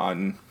hear it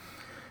on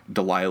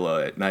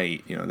Delilah at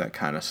night, you know, that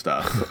kind of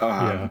stuff.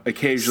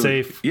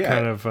 Occasionally safe,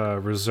 kind of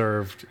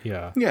reserved.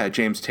 Yeah,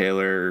 James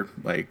Taylor,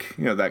 like,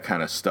 you know, that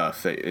kind of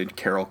stuff.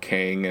 Carole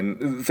King,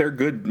 and they're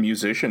good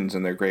musicians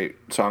and they're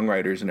great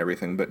songwriters and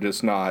everything, but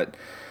just not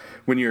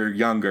when you're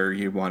younger.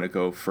 You want to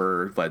go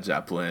for Led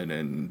Zeppelin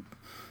and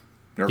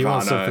Nirvana. You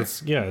want stuff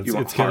that's,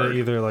 it's gonna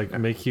either like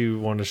make you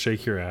want to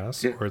shake your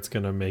ass, or it's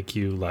gonna make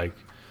you like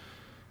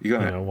you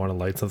want to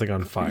light something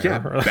on fire. Yeah,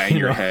 bang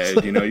your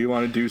head. You know, you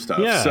want to do stuff.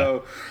 Yeah.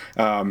 So,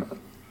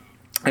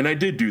 and I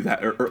did do that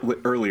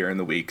earlier in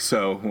the week.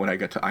 So when I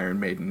got to Iron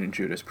Maiden and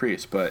Judas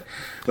Priest, but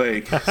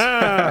like,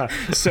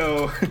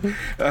 so,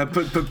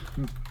 but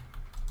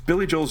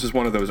Billy Joel's is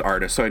one of those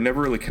artists. So I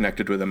never really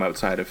connected with him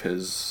outside of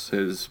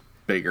his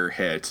bigger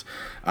hits.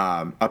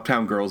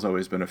 Uptown Girl's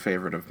always been a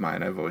favorite of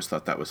mine. I've always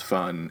thought that was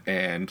fun,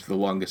 and The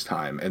Longest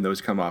Time, and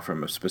those come off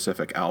from a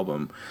specific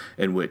album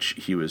in which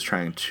he was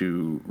trying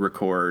to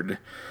record.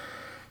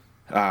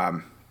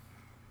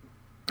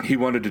 He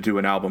wanted to do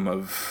an album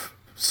of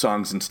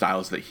songs and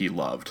styles that he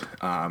loved,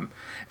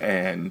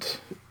 and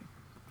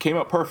came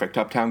out perfect.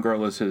 Uptown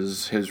Girl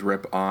is his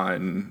rip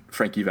on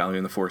Frankie Valli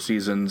and the Four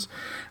Seasons,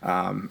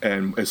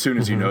 and as soon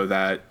as you know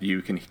that,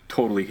 you can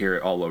totally hear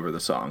it all over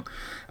the song.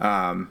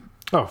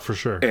 Oh, for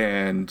sure.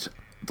 And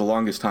The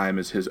Longest Time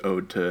is his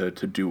ode to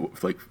do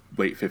like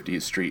late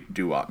 50s street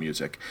doo-wop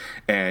music,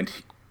 and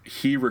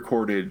he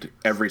recorded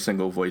every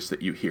single voice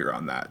that you hear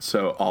on that.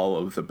 So all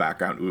of the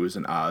background oohs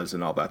and ahs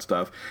and all that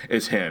stuff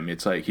is him.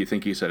 It's like,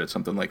 he said it's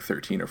something like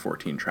 13 or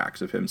 14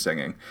 tracks of him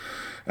singing.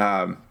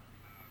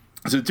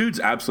 So dude's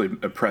absolutely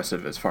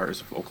impressive as far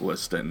as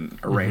vocalist and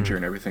arranger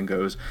and everything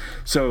goes.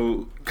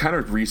 So kind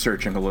of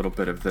researching a little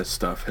bit of this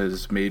stuff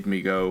has made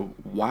me go,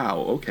 wow,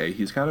 okay,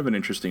 he's kind of an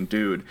interesting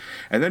dude.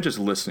 And then just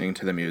listening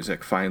to the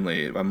music,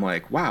 finally, I'm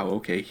like, wow,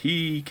 okay,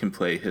 he can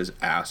play his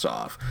ass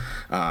off.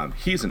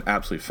 He's an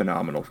absolutely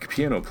phenomenal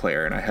piano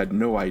player, and I had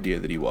no idea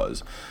that he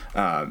was.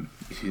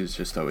 He's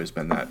just always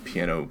been that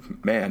piano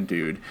man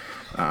dude.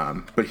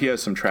 But he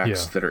has some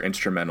tracks that are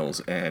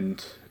instrumentals,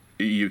 and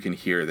you can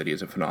hear that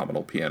he's a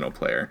phenomenal piano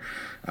player.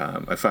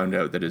 I found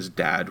out that his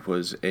dad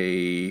was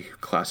a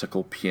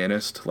classical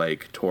pianist,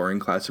 like touring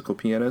classical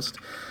pianist.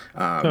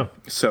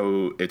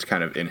 So it's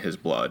kind of in his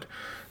blood.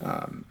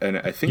 And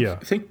I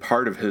think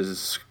part of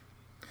his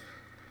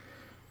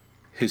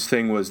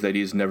thing was that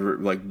he's never,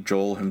 like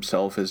Joel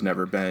himself has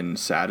never been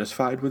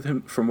satisfied with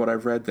him, from what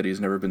I've read, that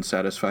he's never been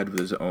satisfied with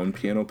his own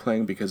piano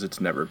playing because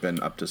it's never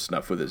been up to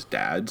snuff with his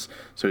dad's.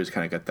 So he's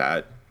kind of got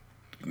that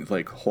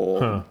like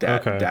whole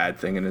dad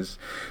thing in his,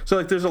 so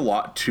like there's a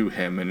lot to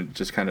him, and it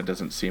just kind of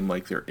doesn't seem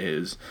like there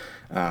is.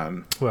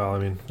 Well, I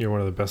mean, you're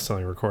one of the best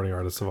selling recording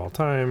artists of all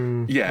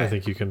time. I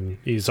think you can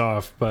ease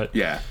off, but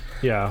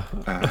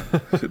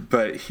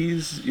but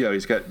he's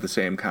he's got the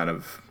same kind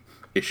of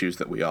issues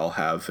that we all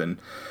have, and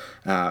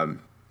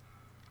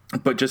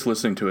but just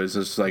listening to it is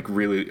just like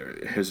really,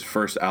 his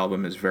first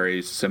album is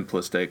very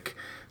simplistic,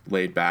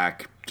 laid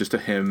back, just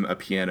a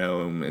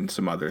piano, and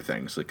some other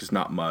things. Like, it's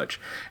not much.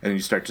 And then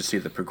you start to see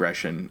the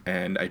progression.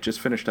 And I just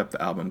finished up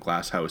the album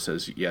Glass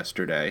Houses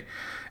yesterday.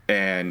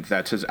 And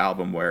that's his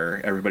album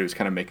where everybody was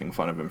kind of making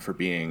fun of him for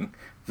being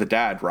the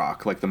dad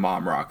rock, like the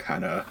mom rock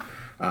kind of,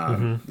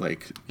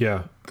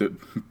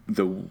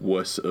 the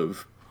wuss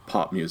of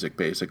pop music,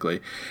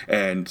 basically.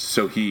 And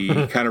so he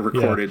kind of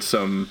recorded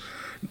some...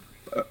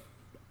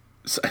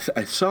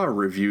 I saw a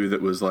review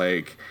that was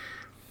like,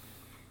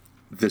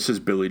 this is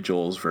Billy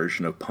Joel's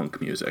version of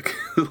punk music.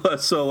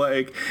 So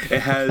like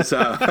it has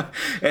oh,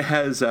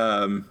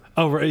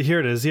 right, here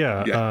it is.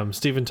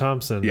 Stephen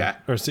Thompson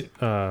or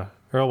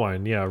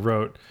Erlewine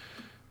wrote,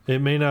 it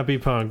may not be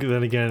punk,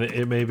 then again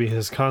it may be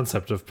his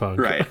concept of punk,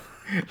 right?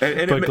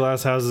 But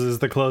Glass Houses is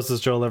the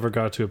closest Joel ever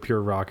got to a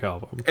pure rock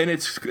album, and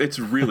it's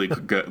really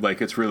good.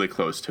 Like, it's really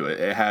close to it.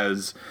 It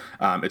has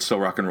It's Still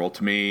Rock and Roll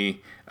to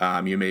Me,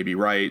 You May Be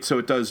Right. So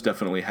it does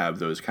definitely have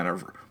those kind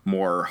of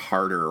more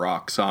harder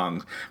rock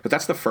songs, but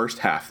that's the first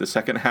half. The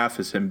second half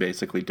is him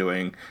basically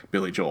doing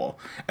Billy Joel,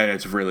 and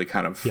it's really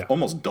kind of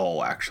almost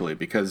dull, actually,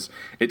 because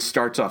it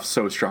starts off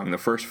so strong. The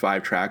first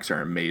 5 tracks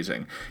are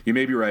amazing. You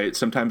May Be Right,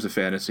 Sometimes a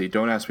Fantasy,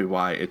 Don't Ask Me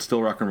Why, It's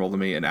Still Rock and Roll to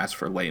Me, and Ask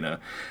for Lena,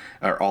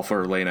 or All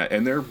for Lena,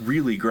 and they're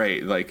really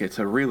great. Like, it's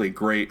a really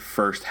great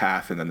first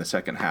half, and then the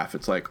second half,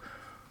 it's like,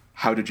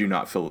 how did you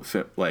not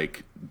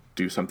like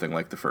do something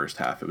like the first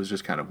half? It was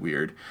just kind of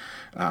weird.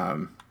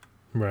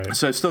 Right.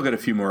 So I've still got a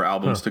few more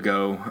albums to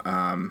go,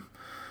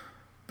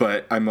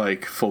 but I'm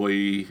like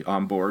fully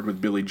on board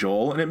with Billy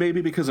Joel, and it may be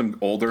because I'm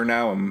older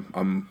now.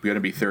 I'm going to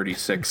be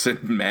 36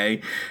 in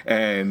May,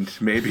 and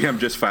maybe I'm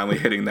just finally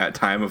hitting that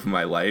time of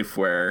my life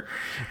where...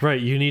 Right,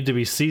 you need to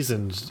be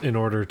seasoned in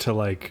order to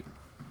like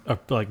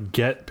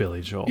get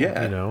Billy Joel.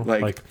 Yeah, you know,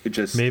 like it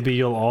just, maybe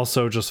you'll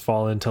also just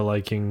fall into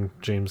liking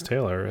James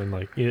Taylor, and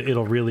like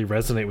it'll really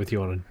resonate with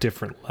you on a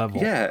different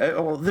level. Yeah,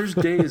 well, there's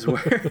days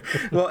where,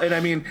 well, and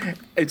I mean,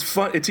 it's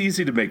fun. It's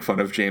easy to make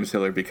fun of James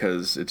Taylor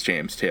because it's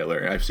James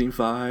Taylor. I've seen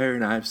fire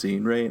and I've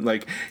seen rain.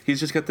 Like, he's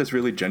just got this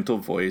really gentle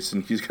voice,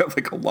 and he's got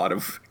like a lot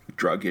of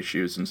drug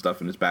issues and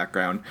stuff in his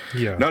background.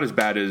 Yeah, not as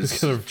bad as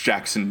kind of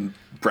Jackson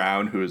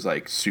Brown, who is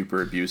like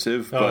super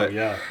abusive.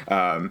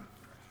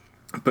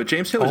 But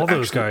James Taylor, all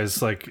those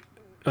guys, like,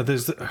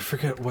 there's, I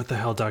forget what the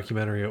hell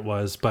documentary it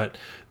was, but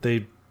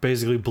they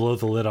basically blow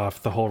the lid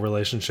off the whole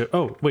relationship.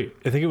 Oh, wait,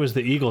 I think it was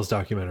the Eagles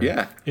documentary.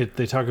 Yeah.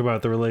 They talk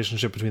about the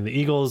relationship between the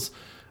Eagles,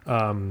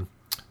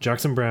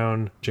 Jackson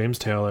Brown, James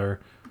Taylor,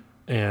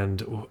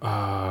 and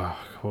what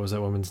was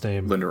that woman's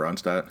name? Linda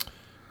Ronstadt.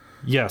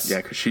 Yes.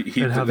 Yeah, because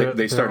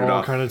they started all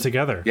off kind of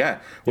together. Yeah.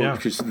 Well,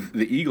 because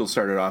the Eagles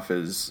started off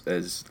as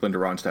Linda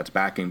Ronstadt's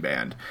backing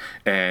band,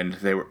 and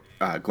they were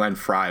Glenn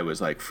Frey was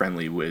like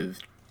friendly with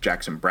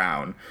Jackson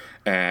Brown,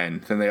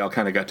 and then they all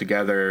kind of got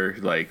together.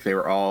 Like, they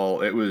were all,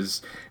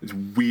 it's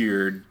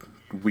weird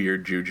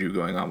juju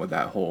going on with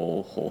that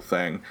whole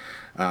thing.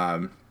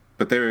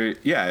 But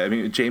I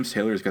mean, James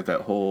Taylor's got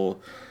that whole,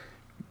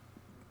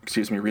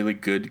 really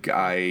good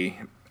guy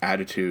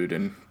attitude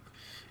and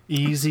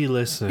easy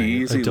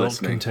listening, adult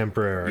listening.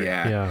 Contemporary.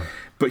 Yeah.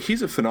 But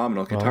he's a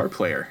phenomenal guitar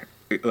player.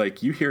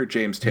 Like, you hear a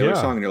James Taylor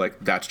song and you're like,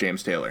 that's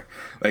James Taylor.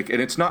 Like,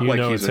 and it's not like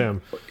he's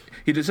him.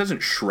 he just doesn't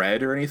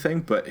shred or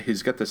anything, but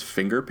he's got this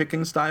finger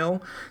picking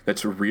style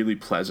that's really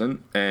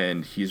pleasant,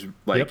 and he's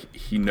like,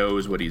 he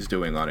knows what he's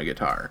doing on a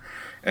guitar,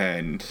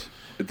 and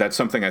that's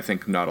something I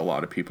think not a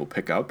lot of people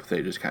pick up.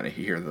 They just kind of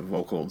hear the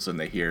vocals and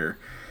you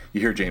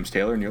hear James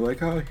Taylor and you're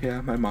like, oh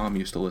yeah, my mom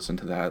used to listen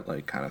to that,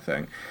 like, kind of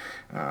thing.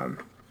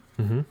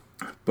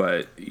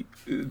 But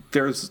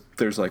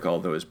there's like all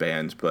those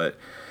bands, but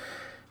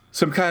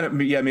some kind of,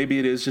 maybe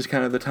it is just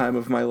kind of the time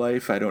of my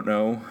life. I don't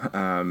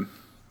know.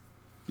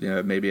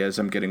 Maybe as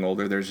I'm getting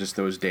older, there's just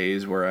those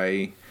days where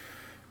I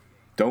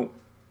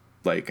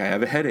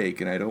have a headache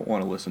and I don't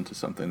want to listen to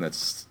something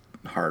that's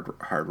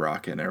hard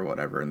rocking or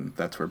whatever, and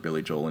that's where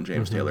Billy Joel and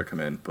James Taylor come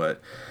in.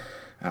 But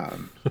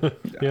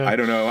I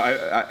don't know.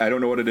 I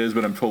don't know what it is,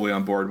 but I'm totally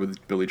on board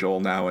with Billy Joel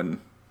now, and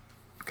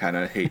kind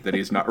of hate that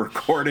he's not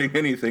recording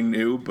anything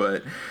new.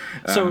 But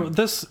so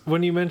this,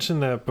 when you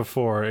mentioned that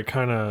before, it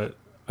got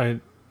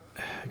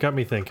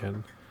me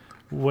thinking.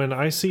 When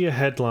I see a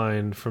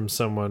headline from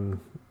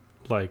someone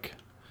like,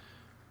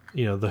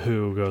 The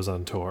Who goes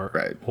on tour,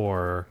 right,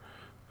 or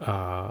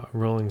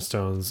Rolling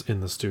Stones in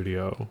the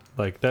studio,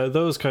 like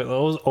those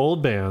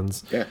old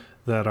bands,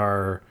 that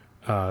are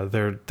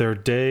their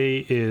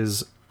day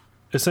is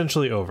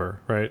essentially over,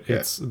 right?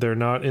 They're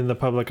not in the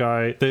public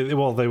eye. They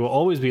will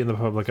always be in the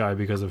public eye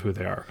because of who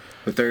they are.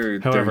 But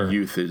their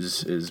youth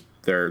is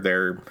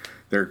their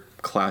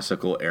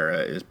classical era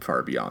is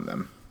far beyond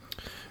them.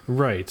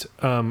 Right.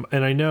 And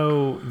I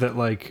know that,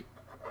 like,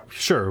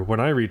 sure,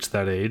 when I reach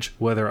that age,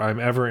 whether I'm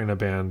ever in a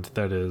band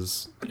that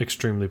is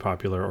extremely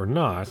popular or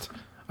not,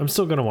 I'm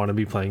still going to want to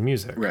be playing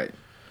music. Right.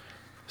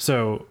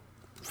 So,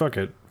 fuck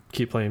it.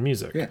 Keep playing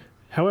music. Yeah.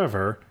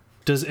 However,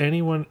 does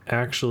anyone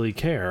actually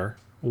care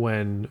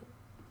when,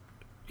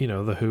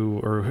 The Who,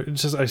 or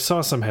just, I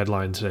saw some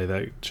headline today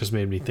that just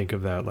made me think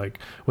of that. Like,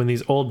 when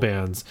these old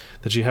bands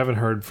that you haven't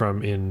heard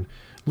from in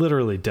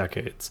literally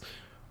decades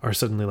are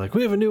suddenly like,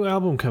 we have a new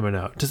album coming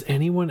out. Does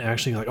anyone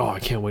actually like, oh, I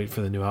can't wait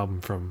for the new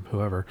album from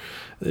whoever?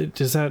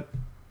 Does that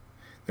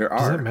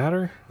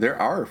matter? There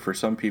are, for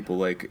some people,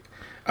 like,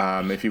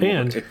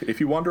 if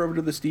you wander over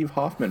to the Steve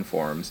Hoffman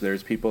forums,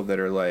 there's people that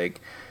are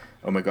like,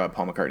 oh my God,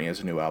 Paul McCartney has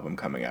a new album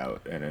coming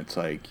out. And it's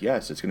like,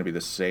 yes, it's going to be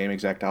the same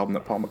exact album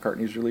that Paul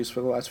McCartney's released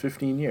for the last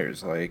 15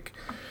 years. Like,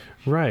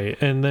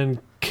 right. And then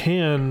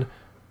can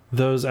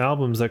those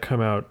albums that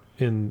come out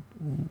in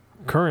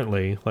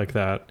currently like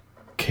that,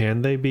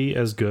 can they be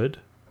as good?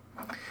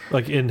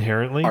 Like,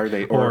 inherently? Are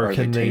they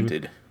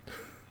tainted?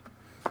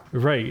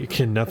 Right.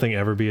 Can nothing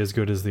ever be as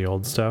good as the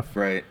old stuff?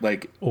 Right.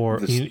 Like,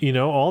 or,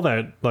 all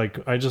that,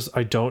 like, I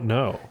don't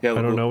know. Yeah,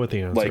 I don't know what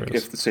the answer is. Like,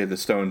 if, say, the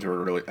Stones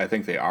were really, I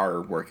think they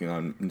are working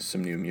on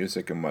some new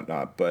music and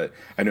whatnot, but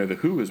I know The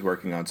Who is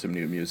working on some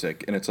new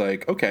music, and it's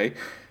like, okay,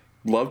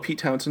 love Pete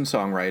Townshend's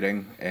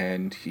songwriting,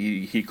 and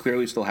he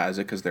clearly still has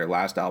it because their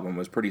last album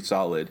was pretty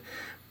solid,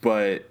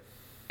 but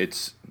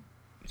it's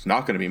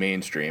not going to be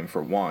mainstream,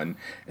 for one,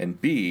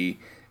 and B,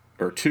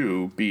 or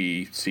two,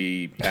 B,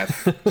 C,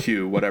 F,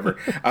 Q, whatever.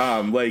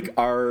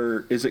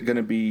 Is it going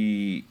to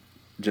be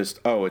just,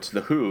 it's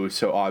The Who,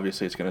 so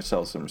obviously it's going to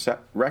sell some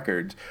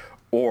records,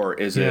 or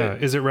is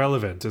it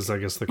relevant? Is, I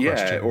guess, the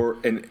question. Yeah,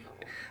 and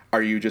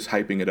are you just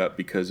hyping it up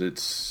because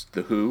it's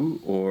The Who,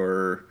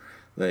 or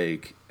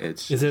like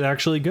is it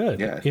actually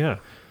good? Yeah.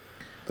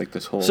 Like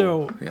this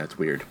whole, it's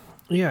weird.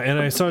 Yeah, and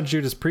I saw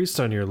Judas Priest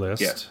on your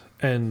list,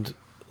 and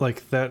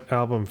like that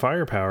album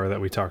Firepower that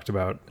we talked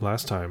about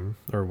last time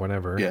or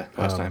whenever. Yeah,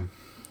 last time.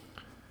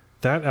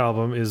 That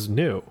album is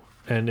new,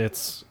 and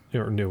it's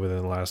new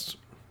within the last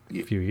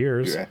few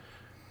years. Yeah.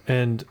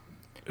 And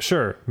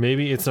sure,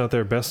 maybe it's not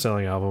their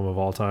best-selling album of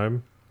all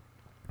time,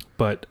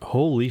 but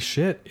holy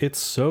shit, it's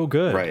so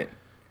good. Right.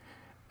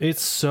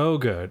 It's so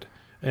good.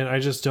 And I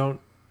just don't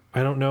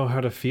know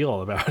how to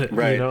feel about it.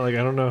 Right. Like,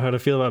 I don't know how to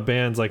feel about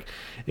bands. Like,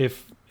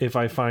 if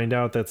I find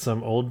out that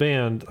some old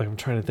band, like, I'm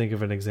trying to think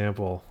of an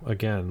example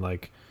again,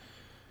 like,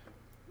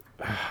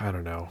 I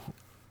don't know.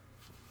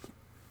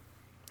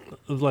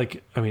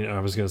 Like, I mean, I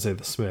was going to say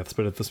the Smiths,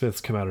 but if the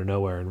Smiths come out of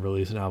nowhere and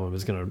release an album,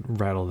 it's going to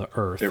rattle the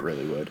earth. It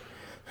really would.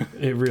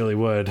 It really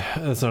would.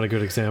 That's not a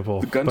good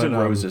example. Guns N'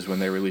 Roses, when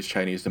they released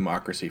Chinese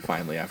Democracy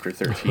finally after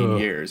 13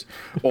 years.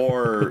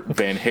 Or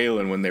Van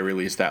Halen, when they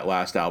released that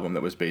last album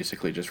that was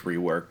basically just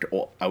reworked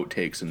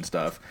outtakes and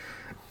stuff.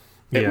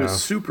 It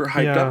was super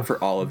hyped up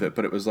for all of it,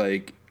 but it was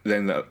like,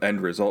 then the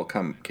end result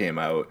came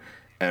out,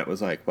 and it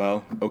was like,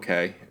 well,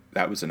 okay,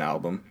 that was an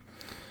album.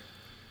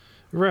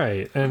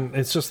 Right. And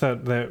it's just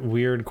that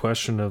weird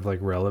question of, like,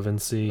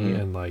 relevancy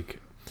and, like,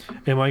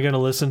 am I going to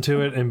listen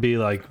to it and be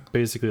like,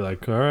 basically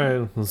like, all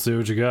right, let's see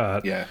what you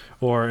got? Yeah.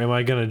 Or am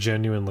I going to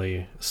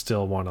genuinely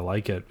still want to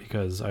like it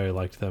because I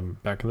liked them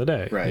back in the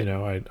day? Right.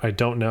 I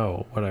don't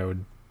know what I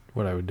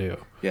would do.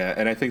 Yeah.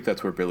 And I think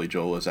that's where Billy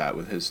Joel is at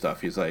with his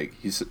stuff. He's like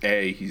you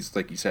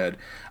said,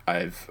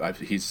 I've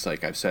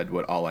said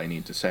what all I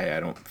need to say. I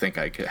don't think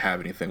I could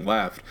have anything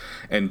left.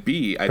 And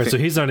B, I think, so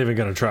he's not even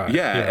going to try.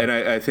 Yeah. And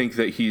I think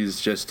that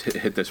he's just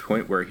hit this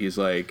point where he's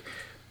like,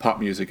 pop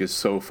music is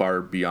so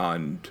far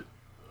beyond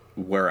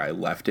where I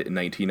left it in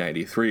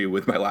 1993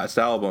 with my last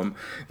album,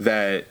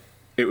 that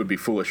it would be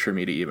foolish for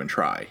me to even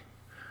try.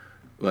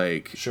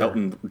 Like, sure.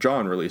 Elton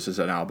John releases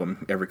an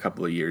album every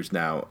couple of years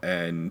now,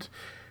 and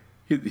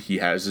he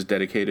has his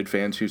dedicated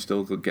fans who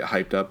still get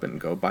hyped up and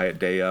go buy it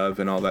day of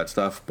and all that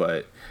stuff,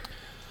 but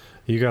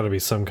you got to be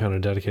some kind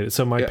of dedicated.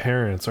 So my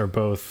parents are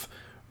both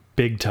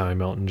big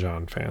time Elton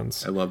John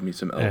fans. I love me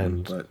some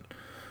Elton,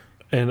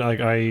 and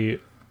like I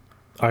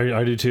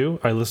do too.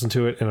 I listen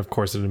to it, and of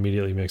course, it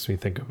immediately makes me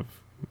think of,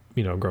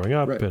 growing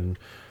up, right. And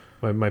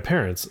my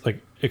parents,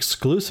 like,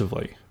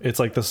 exclusively. It's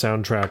like the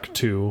soundtrack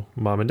to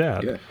Mom and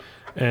Dad, yeah.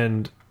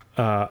 And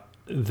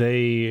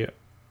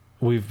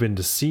we've been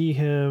to see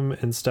him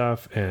and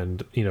stuff,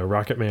 and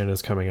Rocket Man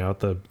is coming out,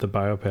 the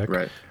biopic,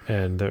 right?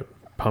 And they're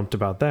pumped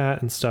about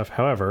that and stuff.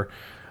 However,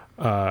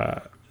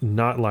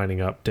 not lining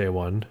up day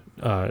one.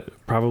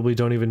 Probably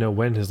don't even know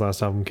when his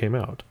last album came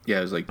out. Yeah,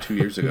 it was like 2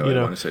 years ago.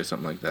 I want to say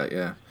something like that.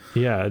 Yeah.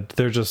 Yeah,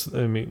 they're just,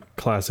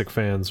 classic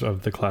fans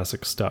of the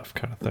classic stuff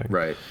kind of thing.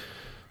 Right.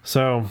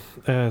 So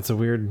it's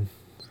weird.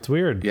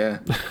 Yeah.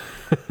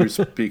 We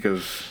speak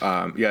of,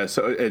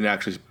 so, and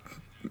actually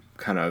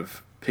kind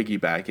of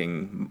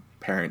piggybacking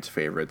parents'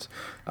 favorites.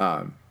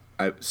 From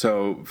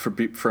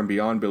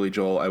Beyond Billy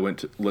Joel, I went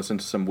to listen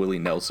to some Willie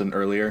Nelson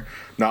earlier.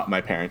 Not my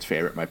parents'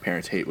 favorite. My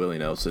parents hate Willie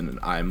Nelson, and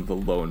I'm the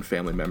lone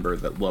family member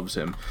that loves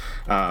him.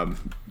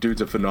 Dude's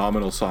a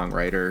phenomenal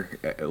songwriter.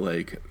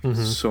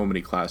 So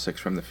many classics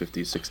from the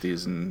 50s,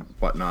 60s, and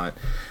whatnot.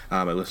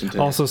 I listened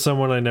to also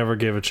someone I never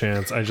gave a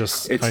chance. I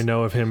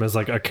know of him as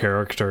like a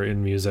character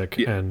in music,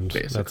 and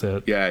basically. That's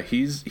it. Yeah,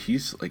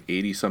 he's like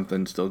 80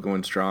 something, still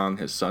going strong.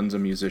 His son's a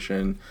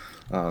musician.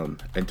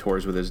 And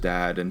tours with his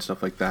dad and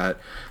stuff like that.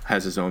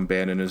 Has his own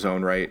band in his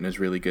own right and is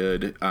really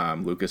good.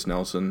 Lucas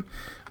Nelson.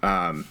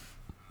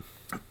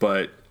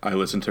 But I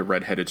listened to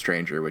Red-Headed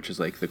Stranger, which is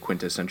like the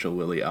quintessential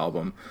Willie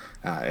album,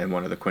 and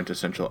one of the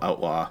quintessential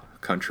outlaw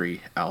country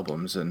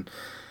albums, and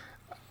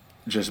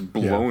just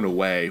blown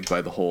away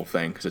by the whole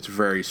thing because it's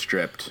very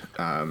stripped,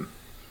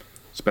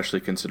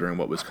 especially considering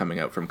what was coming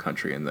out from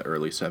country in the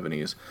early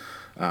 70s.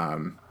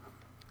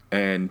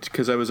 And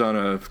because I was on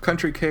a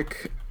country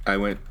kick, I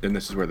went, and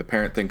this is where the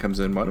parent thing comes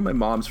in. One of my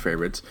mom's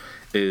favorites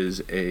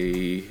is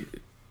a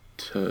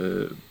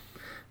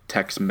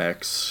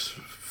Tex-Mex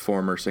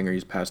former singer.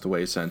 He's passed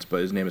away since, but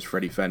his name is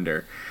Freddie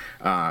Fender.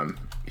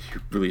 He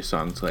released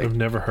songs like... I've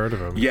never heard of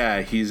him.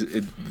 Yeah,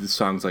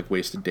 songs like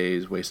Wasted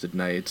Days, Wasted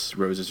Nights,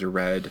 Roses Are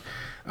Red.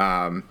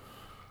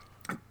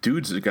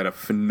 Dude's got a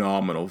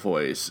phenomenal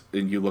voice,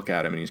 and you look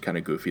at him and he's kind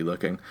of goofy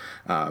looking,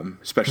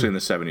 especially in the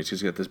 70s.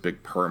 He's got this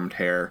big permed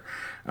hair,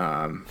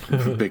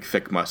 big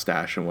thick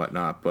mustache and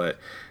whatnot, but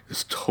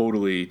it's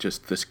totally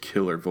just this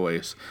killer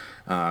voice.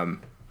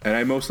 And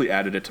I mostly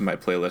added it to my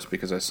playlist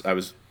because I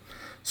was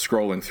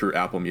scrolling through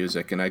Apple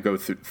Music, and I go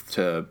through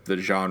to the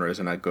genres,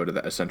 and I go to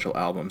the essential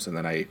albums, and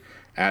then I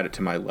add it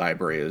to my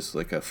library as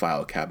like a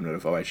file cabinet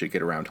of, I should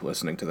get around to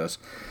listening to this.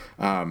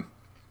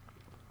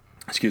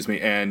 Excuse me.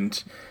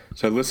 And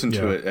so I listened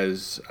to it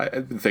as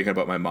I've been thinking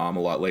about my mom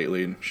a lot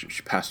lately, and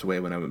she passed away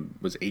when I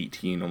was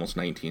 18, almost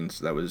 19.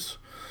 So that was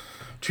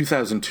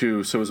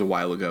 2002. So it was a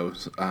while ago,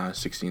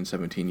 16,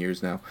 17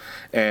 years now.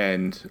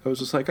 And I was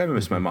just like, I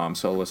miss my mom.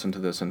 So I'll listen to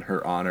this in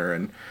her honor.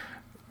 And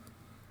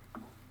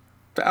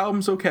the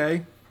album's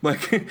okay.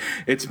 Like,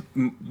 it's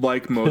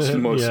like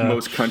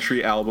most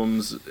country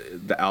albums.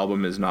 The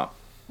album is not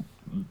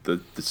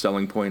the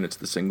selling point. It's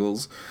the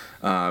singles.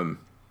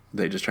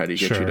 They just try to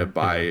get you to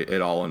buy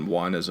it all in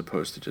one as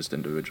opposed to just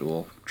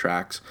individual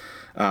tracks.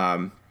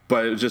 But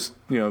it was just,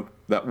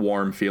 that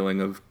warm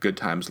feeling of good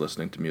times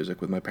listening to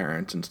music with my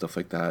parents and stuff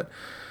like that.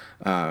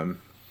 And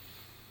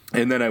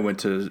then I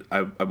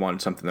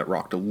wanted something that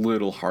rocked a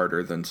little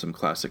harder than some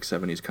classic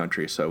 70s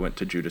country. So I went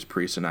to Judas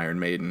Priest and Iron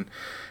Maiden.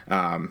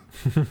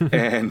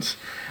 And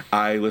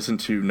I listened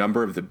to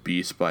Number of the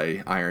Beast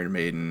by Iron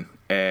Maiden.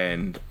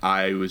 And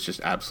I was just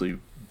absolutely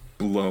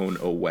blown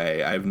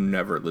away. I've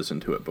never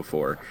listened to it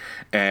before,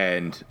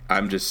 and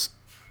I'm just,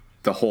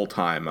 the whole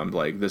time I'm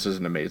like, this is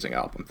an amazing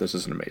album.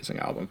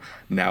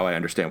 Now I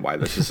understand why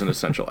this is an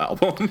essential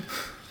album.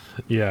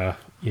 Yeah.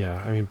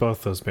 I mean,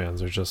 both those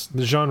bands are just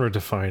genre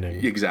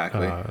defining.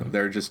 Exactly.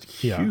 They're just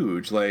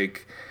huge.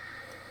 Like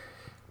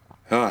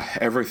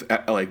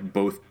like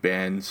both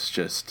bands.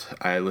 Just,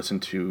 I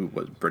listened to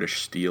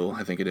British Steel,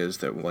 I think it is,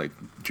 that like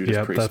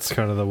Judas Priest. That's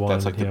kind of the one.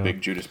 That's like the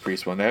big Judas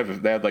Priest one. They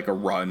had like a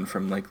run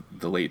from like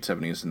the late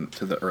 70s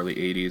to the early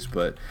 80s,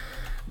 but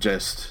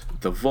just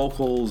the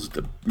vocals,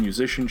 the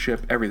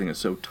musicianship, everything is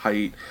so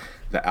tight.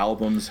 The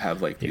albums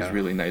have like these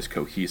really nice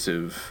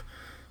cohesive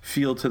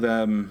feel to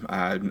them.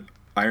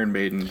 Iron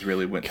Maiden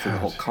really went through the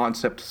whole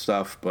concept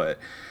stuff, but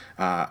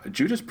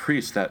Judas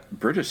Priest, that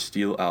British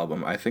Steel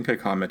album, I think I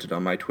commented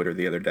on my Twitter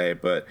the other day,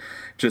 but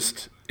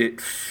just,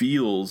 it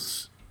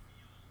feels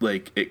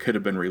like it could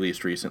have been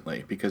released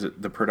recently because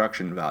the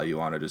production value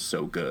on it is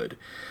so good.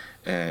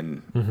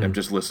 And I'm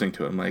just listening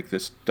to it, I'm like,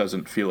 this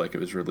doesn't feel like it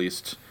was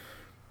released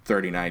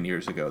 39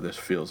 years ago. This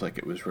feels like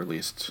it was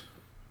released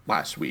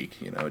last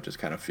week. It just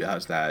kind of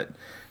has that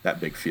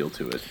big feel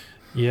to it.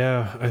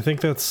 Yeah, I think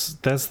that's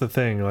the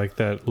thing. Like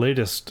that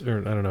latest, or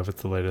I don't know if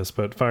it's the latest,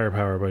 but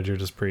Firepower by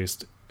Judas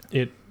Priest.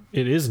 It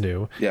is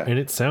new, Yeah. and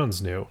it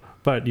sounds new.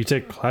 But you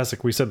take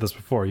classic. We said this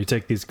before. You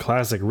take these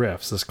classic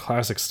riffs, this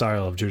classic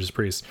style of Judas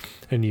Priest,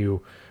 and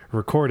you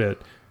record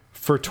it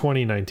for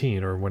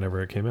 2019 or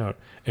whenever it came out,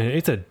 and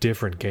it's a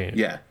different game.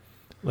 Yeah.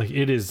 Like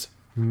it is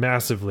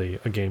massively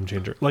a game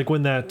changer. Like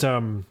when that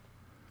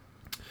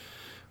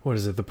what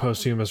is it? The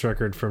posthumous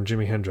record from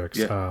Jimi Hendrix,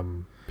 Yeah.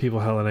 People,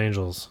 Hell, and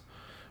Angels.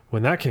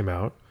 When that came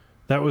out,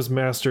 that was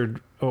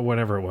mastered,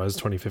 whenever it was,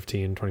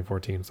 2015,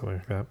 2014,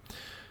 something like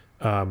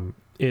that.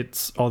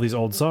 It's all these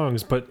old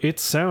songs, but it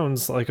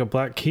sounds like a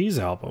Black Keys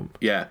album.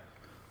 Yeah.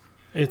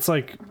 It's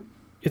like,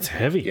 it's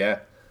heavy. Yeah.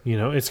 You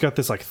know, it's got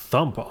this like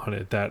thump on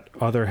it that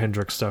other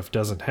Hendrix stuff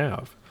doesn't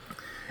have.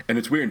 And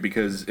it's weird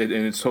because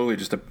it's totally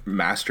just a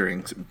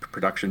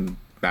production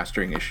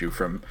mastering issue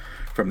from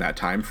that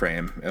time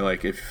frame.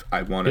 Like if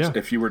I want to,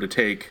 if you were to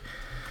take,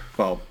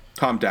 well,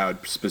 Tom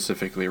Dowd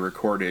specifically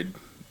recorded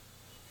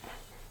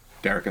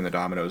Derek and the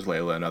Dominoes,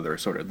 Layla, and other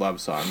assorted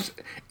love songs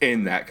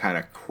in that kind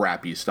of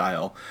crappy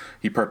style.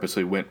 He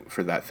purposely went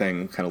for that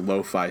thing, kind of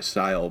lo-fi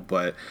style,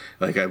 but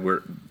like I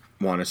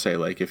want to say,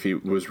 like if he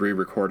was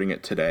re-recording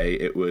it today,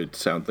 it would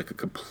sound like a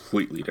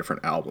completely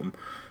different album.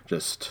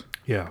 Just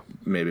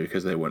maybe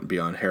because they wouldn't be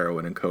on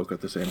heroin and coke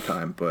at the same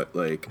time, but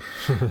like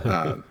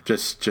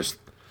just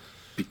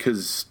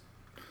because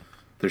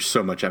there's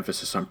so much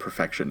emphasis on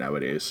perfection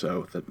nowadays,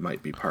 so that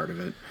might be part of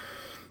it.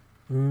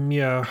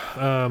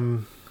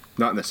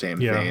 Not in the same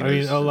vein. I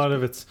mean, a lot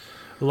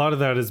of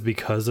that is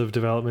because of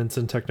developments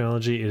in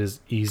technology. It is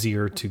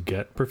easier to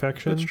get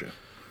perfection. That's true.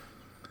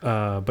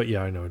 But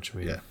yeah, I know what you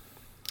mean. Yeah.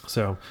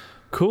 So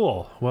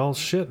cool. Well,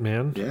 shit,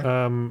 man.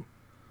 Yeah.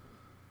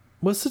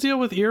 What's the deal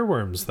with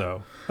earworms,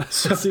 though? I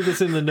see this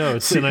in the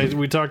notes, and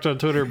we talked on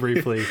Twitter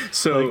briefly.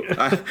 So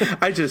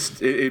I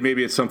just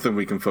maybe it's something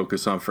we can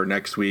focus on for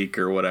next week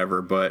or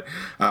whatever. But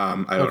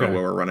I don't know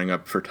where we're running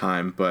up for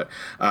time. But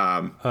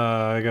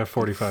I got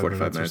 45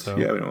 minutes or so.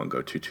 Yeah, we don't want to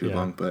go too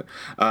long. But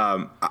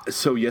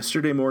so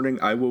yesterday morning,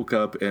 I woke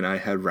up and I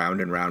had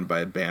 "Round and Round" by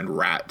a band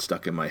Rat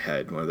stuck in my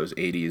head. One of those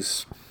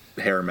 '80s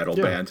hair metal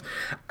bands.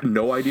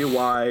 No idea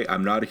why.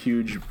 I'm not a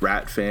huge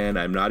Rat fan.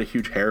 I'm not a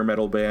huge hair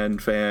metal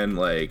band fan.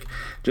 Like,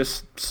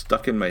 just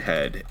stuck in my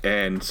head.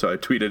 And so I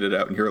tweeted it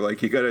out, and you're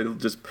like, you gotta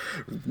just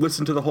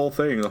listen to the whole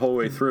thing the whole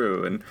way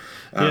through. And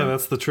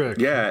that's the trick.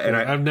 Yeah, and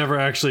I've never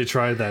actually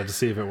tried that to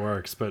see if it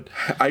works, but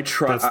I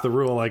try. That's the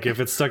rule. Like, if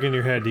it's stuck in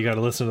your head, you got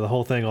to listen to the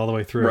whole thing all the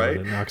way through, right?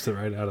 And it knocks it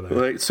right out of there.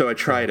 Like, so I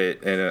tried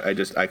it, and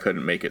I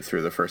couldn't make it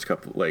through the first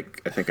couple.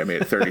 Like, I think I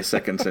made it 30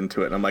 seconds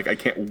into it, and I'm like, I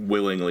can't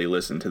willingly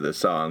listen to this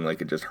song. Like,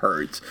 it just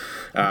hurts.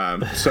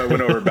 So I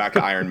went over back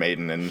to Iron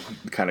Maiden and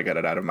kind of got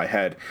it out of my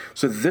head.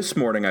 So this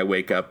morning I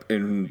wake up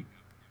and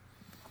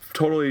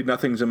totally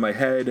nothing's in my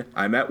head.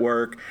 I'm at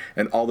work,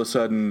 and all of a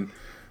sudden,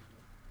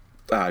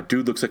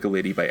 Dude Looks Like a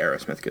Lady by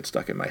Aerosmith gets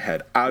stuck in my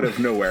head out of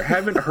nowhere.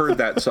 Haven't heard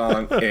that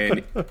song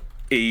in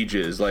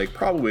ages, like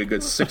probably a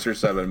good 6 or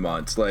 7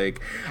 months.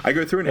 Like I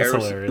go through an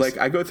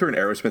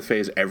Aerosmith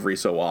phase every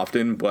so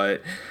often,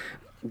 but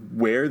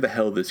where the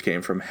hell this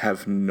came from,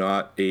 have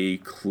not a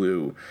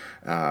clue.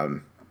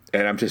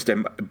 And I'm just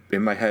in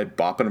my head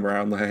bopping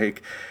around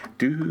like,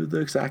 dude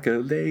looks like a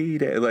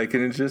lady, like,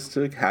 and it's just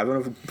like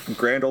having a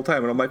grand old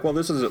time. And I'm like, well,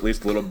 this is at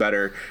least a little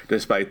better,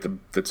 despite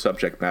the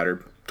subject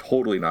matter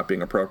totally not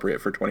being appropriate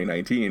for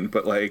 2019.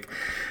 But like,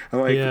 I'm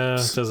like, yeah,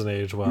 it doesn't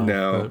age well.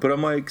 No, but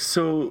I'm like,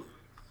 so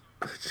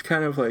it's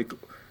kind of like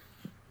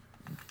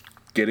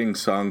getting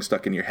songs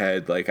stuck in your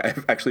head. Like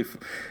I've actually,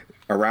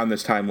 around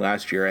this time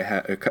last year, I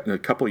had a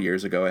couple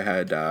years ago, I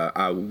had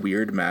a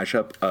weird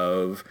mashup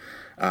of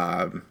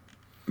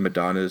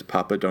Madonna's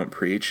Papa Don't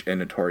Preach and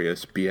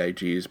Notorious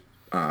B.I.G.'s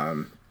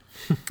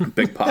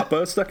Big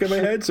Papa stuck in my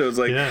head. So it was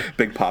like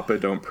Big Papa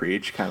Don't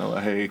Preach, kind of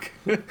like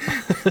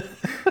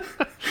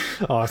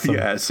awesome.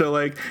 Yeah, so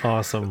like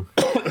awesome.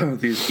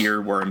 These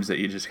earworms that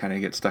you just kind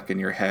of get stuck in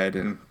your head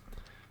and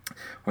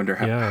wonder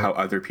how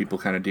other people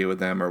kind of deal with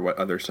them, or what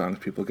other songs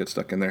people get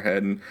stuck in their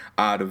head and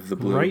out of the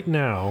blue. Right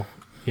now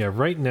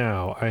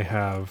I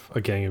have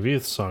a Gang of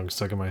Youth song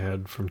stuck in my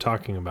head from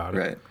talking about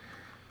it.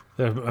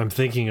 Right. I'm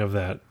thinking of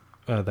that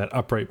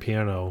upright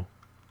piano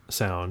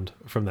sound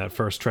from that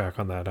first track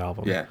on that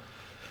album. Yeah.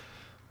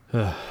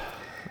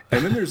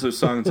 And then there's those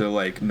songs that are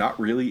like not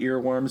really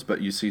earworms,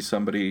 but you see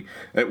somebody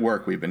at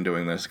work. We've been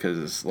doing this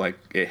because like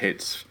it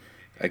hits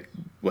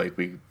like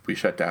we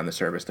shut down the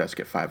service desk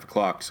at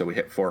 5:00, so we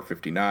hit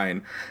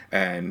 4:59,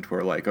 and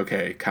we're like,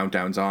 okay,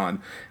 countdown's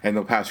on. And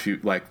the past few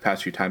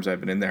times I've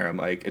been in there, I'm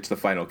like, it's the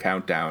final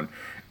countdown.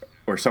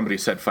 Or somebody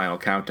said final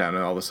countdown,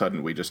 and all of a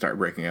sudden we just start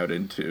breaking out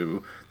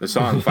into the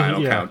song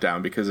final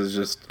countdown, because it's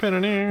just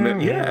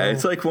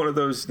it's like one of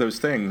those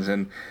things.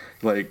 And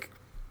like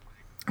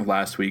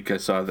last week I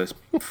saw this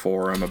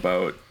forum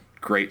about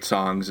great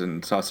songs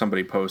and saw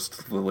somebody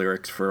post the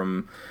lyrics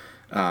from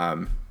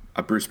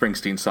a Bruce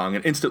Springsteen song,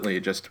 and instantly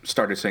it just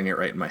started singing it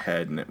right in my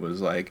head, and it was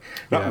like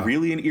not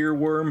really an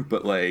earworm,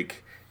 but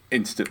like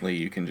instantly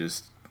you can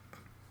just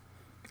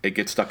it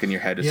gets stuck in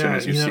your head as soon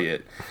as you see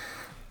it.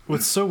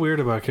 What's so weird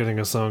about getting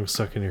a song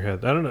stuck in your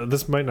head? I don't know.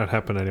 This might not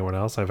happen to anyone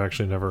else. I've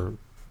actually never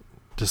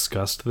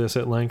discussed this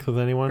at length with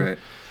anyone.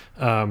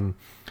 Right.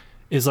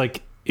 Is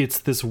like it's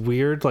this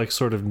weird, like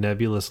sort of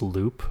nebulous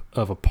loop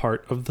of a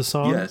part of the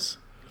song. Yes.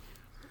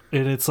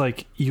 And it's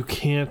like you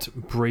can't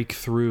break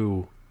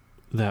through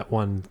that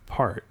one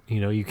part.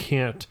 You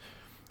can't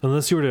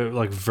unless you were to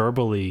like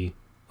verbally,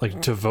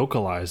 like to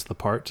vocalize the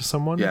part to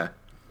someone. Yeah.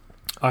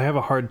 I have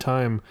a hard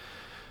time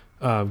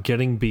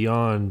getting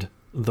beyond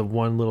the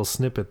one little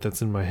snippet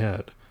that's in my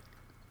head,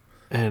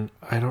 and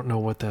I don't know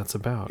what that's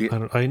about.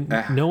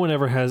 No one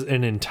ever has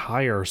an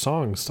entire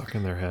song stuck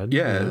in their head.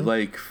 Yeah,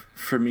 like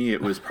for me,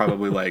 it was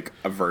probably like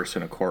a verse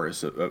and a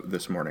chorus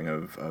this morning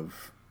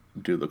of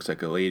 "Dude Looks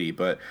Like a Lady,"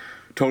 but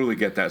totally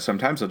get that.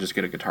 Sometimes I'll just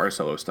get a guitar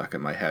solo stuck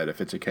in my head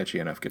if it's a catchy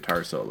enough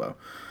guitar solo,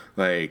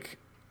 like,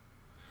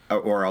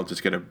 or I'll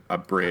just get a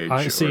bridge.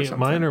 I see. Or something.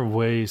 Mine are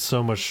way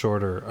so much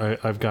shorter.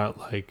 I've got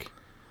like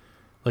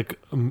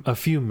a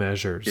few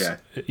measures,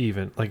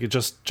 even like it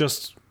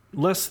just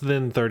less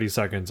than 30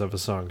 seconds of a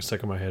song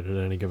stuck in my head at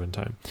any given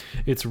time.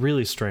 It's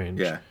really strange.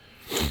 Yeah.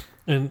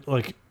 And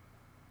like,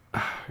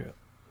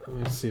 let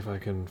me see if I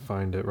can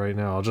find it right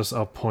now.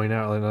 I'll point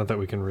out, not that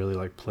we can really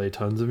like play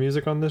tons of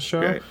music on this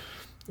show,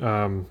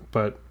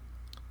 but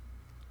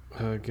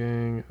a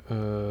gang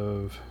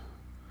of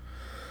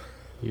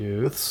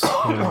youths.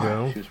 There we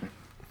go. Excuse me.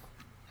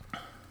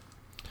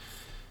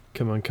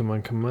 Come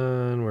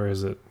on. Where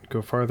is it?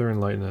 Go farther,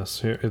 enlighten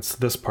us. Here, it's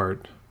this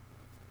part.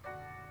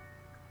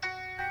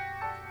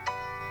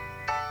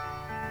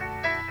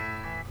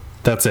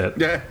 That's it.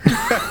 Yeah.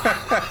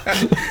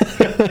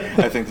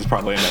 I think that's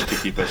probably enough to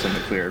keep us in the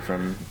clear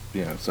from,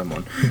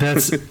 someone.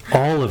 That's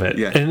all of it.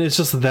 Yeah. And it's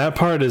just that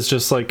part is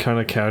just like kind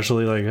of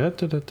casually like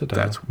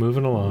that's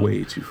moving along.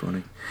 Way too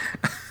funny.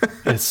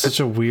 It's such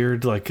a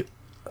weird like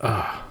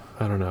I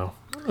don't know.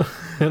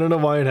 I don't know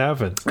why it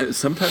happened.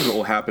 Sometimes what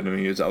will happen to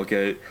me is I'll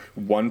get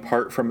one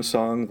part from a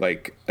song,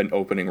 like an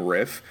opening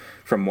riff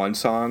from one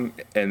song,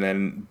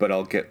 but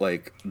I'll get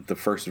like the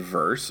first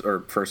verse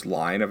or first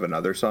line of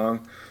another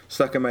song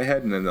stuck in my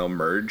head, and then they'll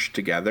merge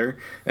together.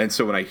 And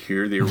so when I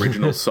hear the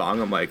original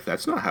song, I'm like,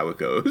 that's not how it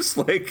goes.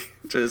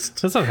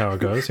 That's not how it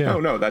goes. Yeah.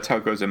 No, that's how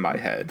it goes in my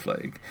head.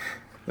 Like.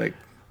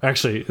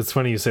 Actually, it's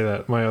funny you say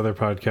that. My other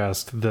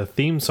podcast, the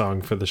theme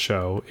song for the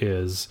show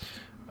is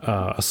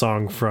a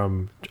song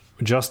from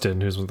Justin,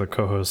 who's the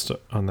co-host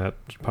on that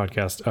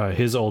podcast,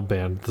 his old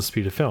band, The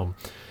Speed of Film.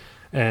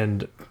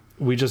 And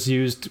we just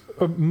used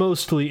a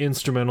mostly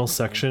instrumental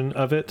section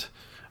of it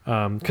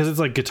because it's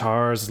like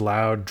guitars,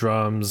 loud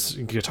drums,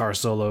 guitar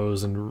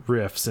solos, and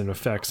riffs and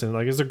effects. And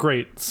like it's a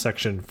great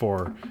section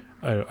for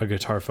a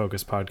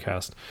guitar-focused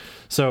podcast.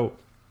 So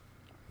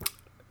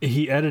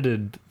he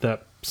edited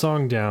that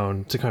song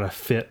down to kind of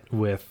fit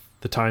with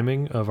the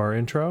timing of our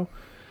intro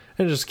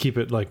and just keep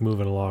it like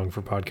moving along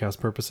for podcast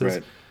purposes.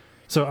 Right.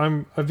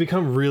 So I've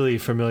become really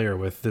familiar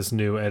with this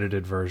new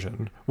edited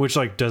version, which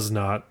like does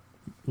not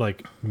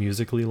like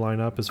musically line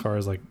up as far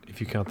as like if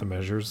you count the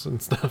measures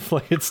and stuff.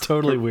 Like it's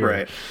totally weird.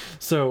 Right.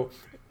 So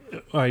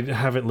I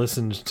haven't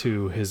listened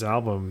to his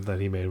album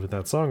that he made with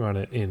that song on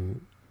it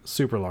in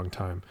super long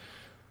time.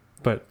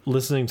 But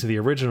listening to the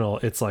original,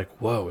 it's like,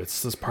 whoa,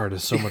 this part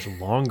is so much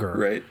longer.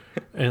 Right.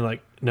 And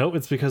like, nope,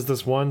 it's because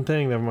this one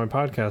thing that on my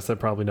podcast that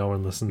probably no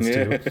one listens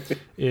to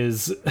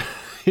is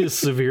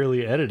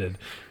severely edited.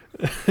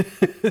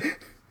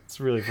 It's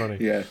really funny.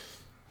 Yeah.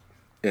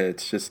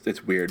 It's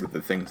weird with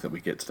the things that we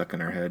get stuck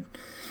in our head.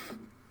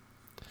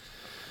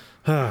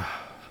 Well,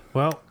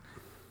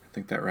 I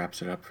think that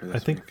wraps it up for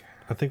this week.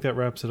 I think that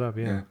wraps it up.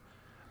 Yeah.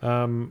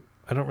 I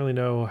don't really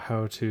know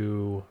how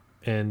to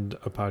end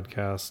a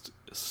podcast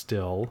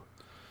still.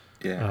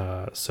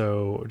 Yeah.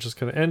 So we're just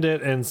going to end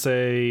it and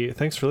say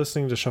thanks for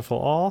listening to Shuffle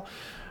All.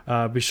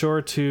 Be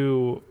sure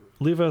to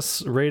leave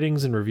us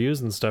ratings and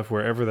reviews and stuff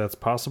wherever that's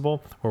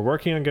possible. We're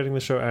working on getting the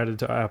show added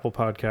to Apple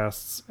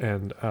Podcasts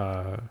and,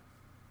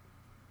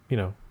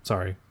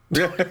 sorry.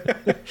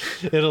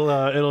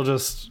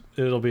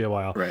 It'll be a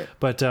while. Right.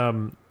 But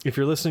if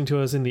you're listening to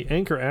us in the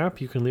Anchor app,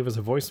 you can leave us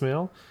a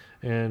voicemail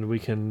and we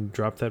can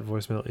drop that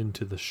voicemail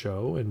into the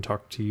show and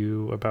talk to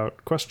you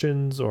about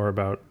questions or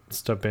about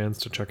bands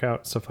to check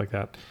out, stuff like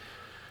that.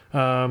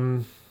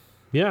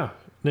 Yeah.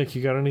 Nick,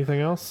 you got anything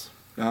else?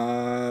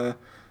 No,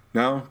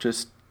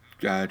 just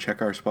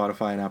check our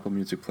Spotify and Apple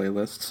Music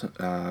playlists.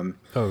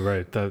 Oh,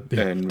 right.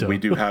 And we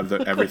do have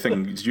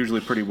everything is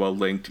usually pretty well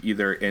linked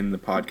either in the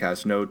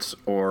podcast notes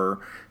or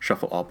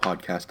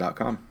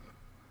shuffleallpodcast.com.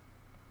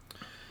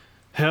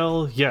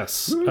 Hell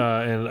yes.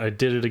 And I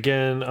did it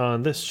again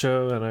on this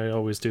show, and I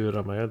always do it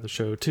on my other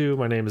show too.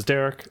 My name is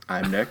Derek.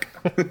 I'm Nick.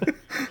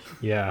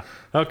 Yeah.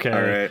 Okay.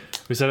 All right.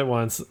 We said it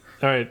once. All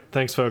right.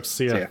 Thanks, folks.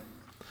 See ya.